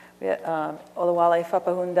 We had Olawale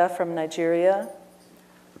Fapahunda from Nigeria.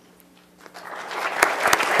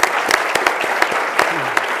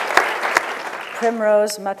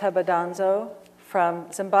 Primrose Matabadanzo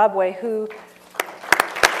from Zimbabwe, who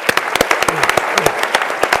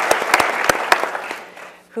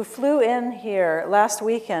flew in here last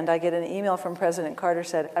weekend. I get an email from President Carter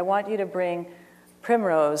said, I want you to bring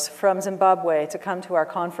Primrose from Zimbabwe to come to our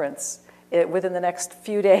conference within the next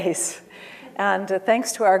few days. And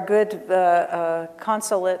thanks to our good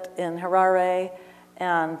consulate in Harare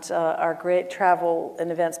and our great travel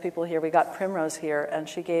and events people here, we got Primrose here, and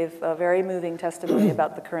she gave a very moving testimony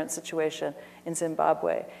about the current situation in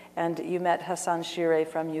Zimbabwe. And you met Hassan Shire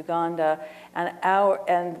from Uganda,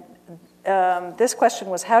 and this question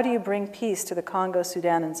was, how do you bring peace to the Congo,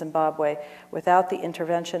 Sudan, and Zimbabwe without the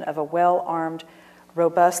intervention of a well-armed,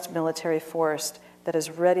 robust military force that is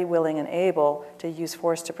ready, willing, and able to use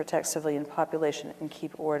force to protect civilian population and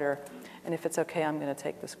keep order? And if it's okay, I'm going to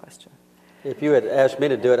take this question. If you had asked me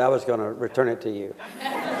to do it, I was going to return it to you.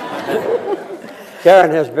 Karin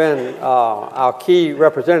has been our key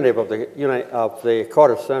representative of the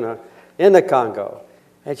Carter Center in the Congo.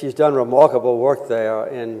 And she's done remarkable work there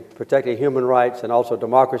in protecting human rights and also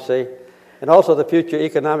democracy, and also the future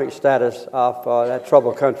economic status of that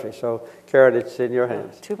troubled country. So, Karin, it's in your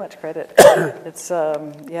hands. Too much credit. It's,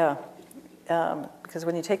 yeah. Because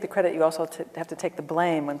when you take the credit, you also have to take the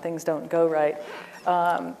blame when things don't go right.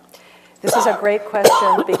 This is a great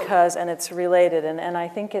question because, and it's related, and I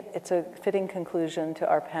think it's a fitting conclusion to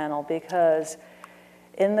our panel, because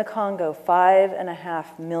in the Congo,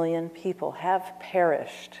 5.5 million people have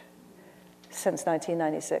perished since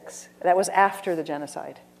 1996. That was after the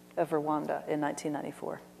genocide of Rwanda in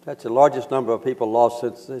 1994. That's the largest number of people lost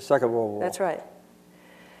since the Second World War. That's right.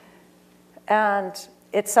 And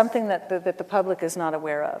it's something that the public is not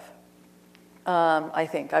aware of, I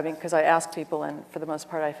think. I mean, because I ask people, and for the most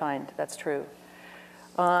part, I find that's true.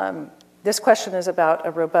 This question is about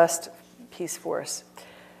a robust peace force.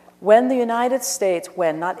 When the United States,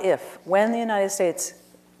 not if, when the United States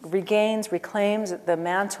reclaims the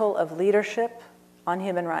mantle of leadership on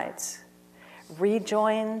human rights,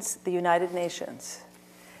 rejoins the United Nations,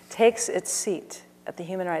 takes its seat at the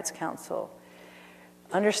Human Rights Council,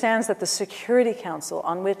 understands that the Security Council,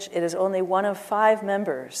 on which it is only one of 5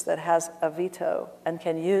 members that has a veto and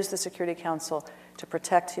can use the Security Council to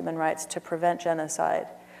protect human rights, to prevent genocide,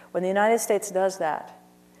 when the United States does that,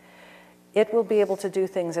 it will be able to do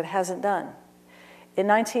things it hasn't done. In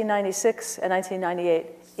 1996 and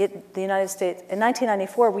 1998, the United States, in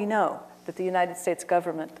 1994, we know that the United States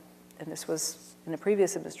government, and this was in a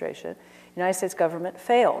previous administration, the United States government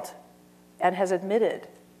failed and has admitted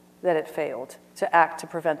that it failed to act to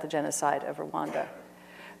prevent the genocide of Rwanda.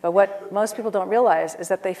 But what most people don't realize is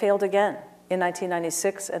that they failed again in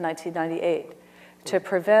 1996 and 1998 to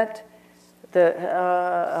prevent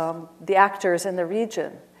the actors in the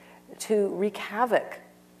region to wreak havoc.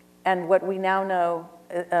 And what we now know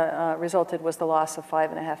resulted was the loss of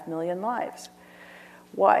 5.5 million lives.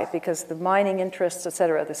 Why? Because the mining interests, et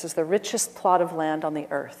cetera, this is the richest plot of land on the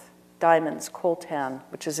earth. Diamonds, coltan,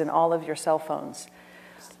 which is in all of your cell phones,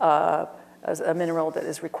 as a mineral that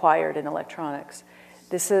is required in electronics.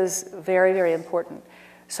 This is very, very important.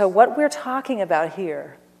 So what we're talking about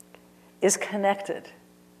here is connected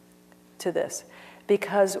to this.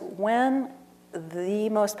 Because when the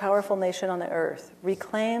most powerful nation on the earth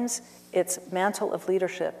reclaims its mantle of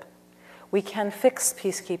leadership, we can fix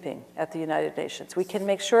peacekeeping at the United Nations. We can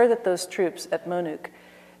make sure that those troops at MONUC,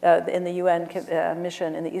 in the UN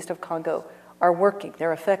mission in the east of Congo, are working,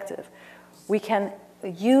 they're effective. We can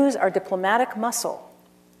use our diplomatic muscle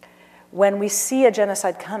when we see a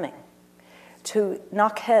genocide coming to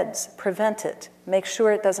knock heads, prevent it, make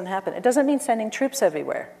sure it doesn't happen. It doesn't mean sending troops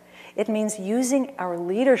everywhere. It means using our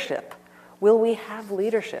leadership. Will we have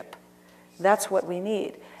leadership? That's what we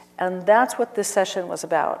need. And that's what this session was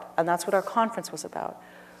about, and that's what our conference was about,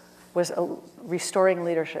 was restoring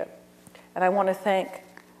leadership. And I want to thank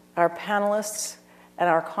our panelists and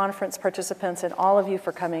our conference participants and all of you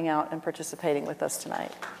for coming out and participating with us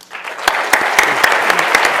tonight.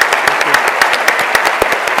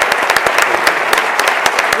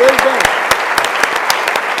 Well done.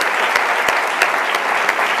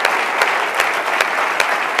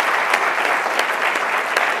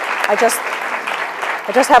 I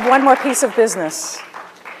just have one more piece of business.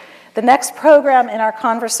 The next program in our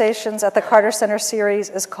Conversations at the Carter Center series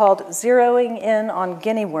is called Zeroing In on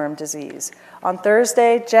Guinea Worm Disease on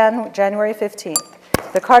Thursday, January 15th.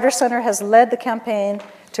 The Carter Center has led the campaign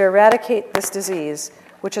to eradicate this disease,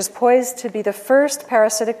 which is poised to be the first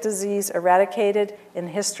parasitic disease eradicated in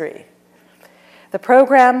history. The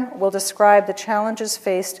program will describe the challenges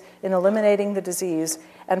faced in eliminating the disease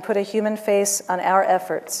and put a human face on our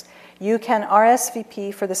efforts. You can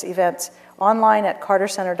RSVP for this event online at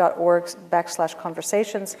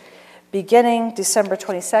cartercenter.org/conversations beginning December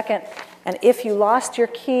 22nd. And if you lost your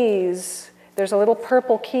keys, there's a little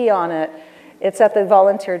purple key on it. It's at the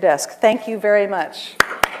volunteer desk. Thank you very much.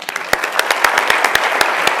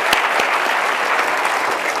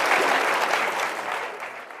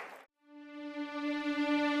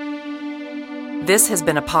 This has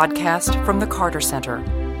been a podcast from the Carter Center,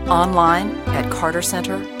 online at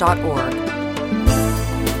cartercenter.org.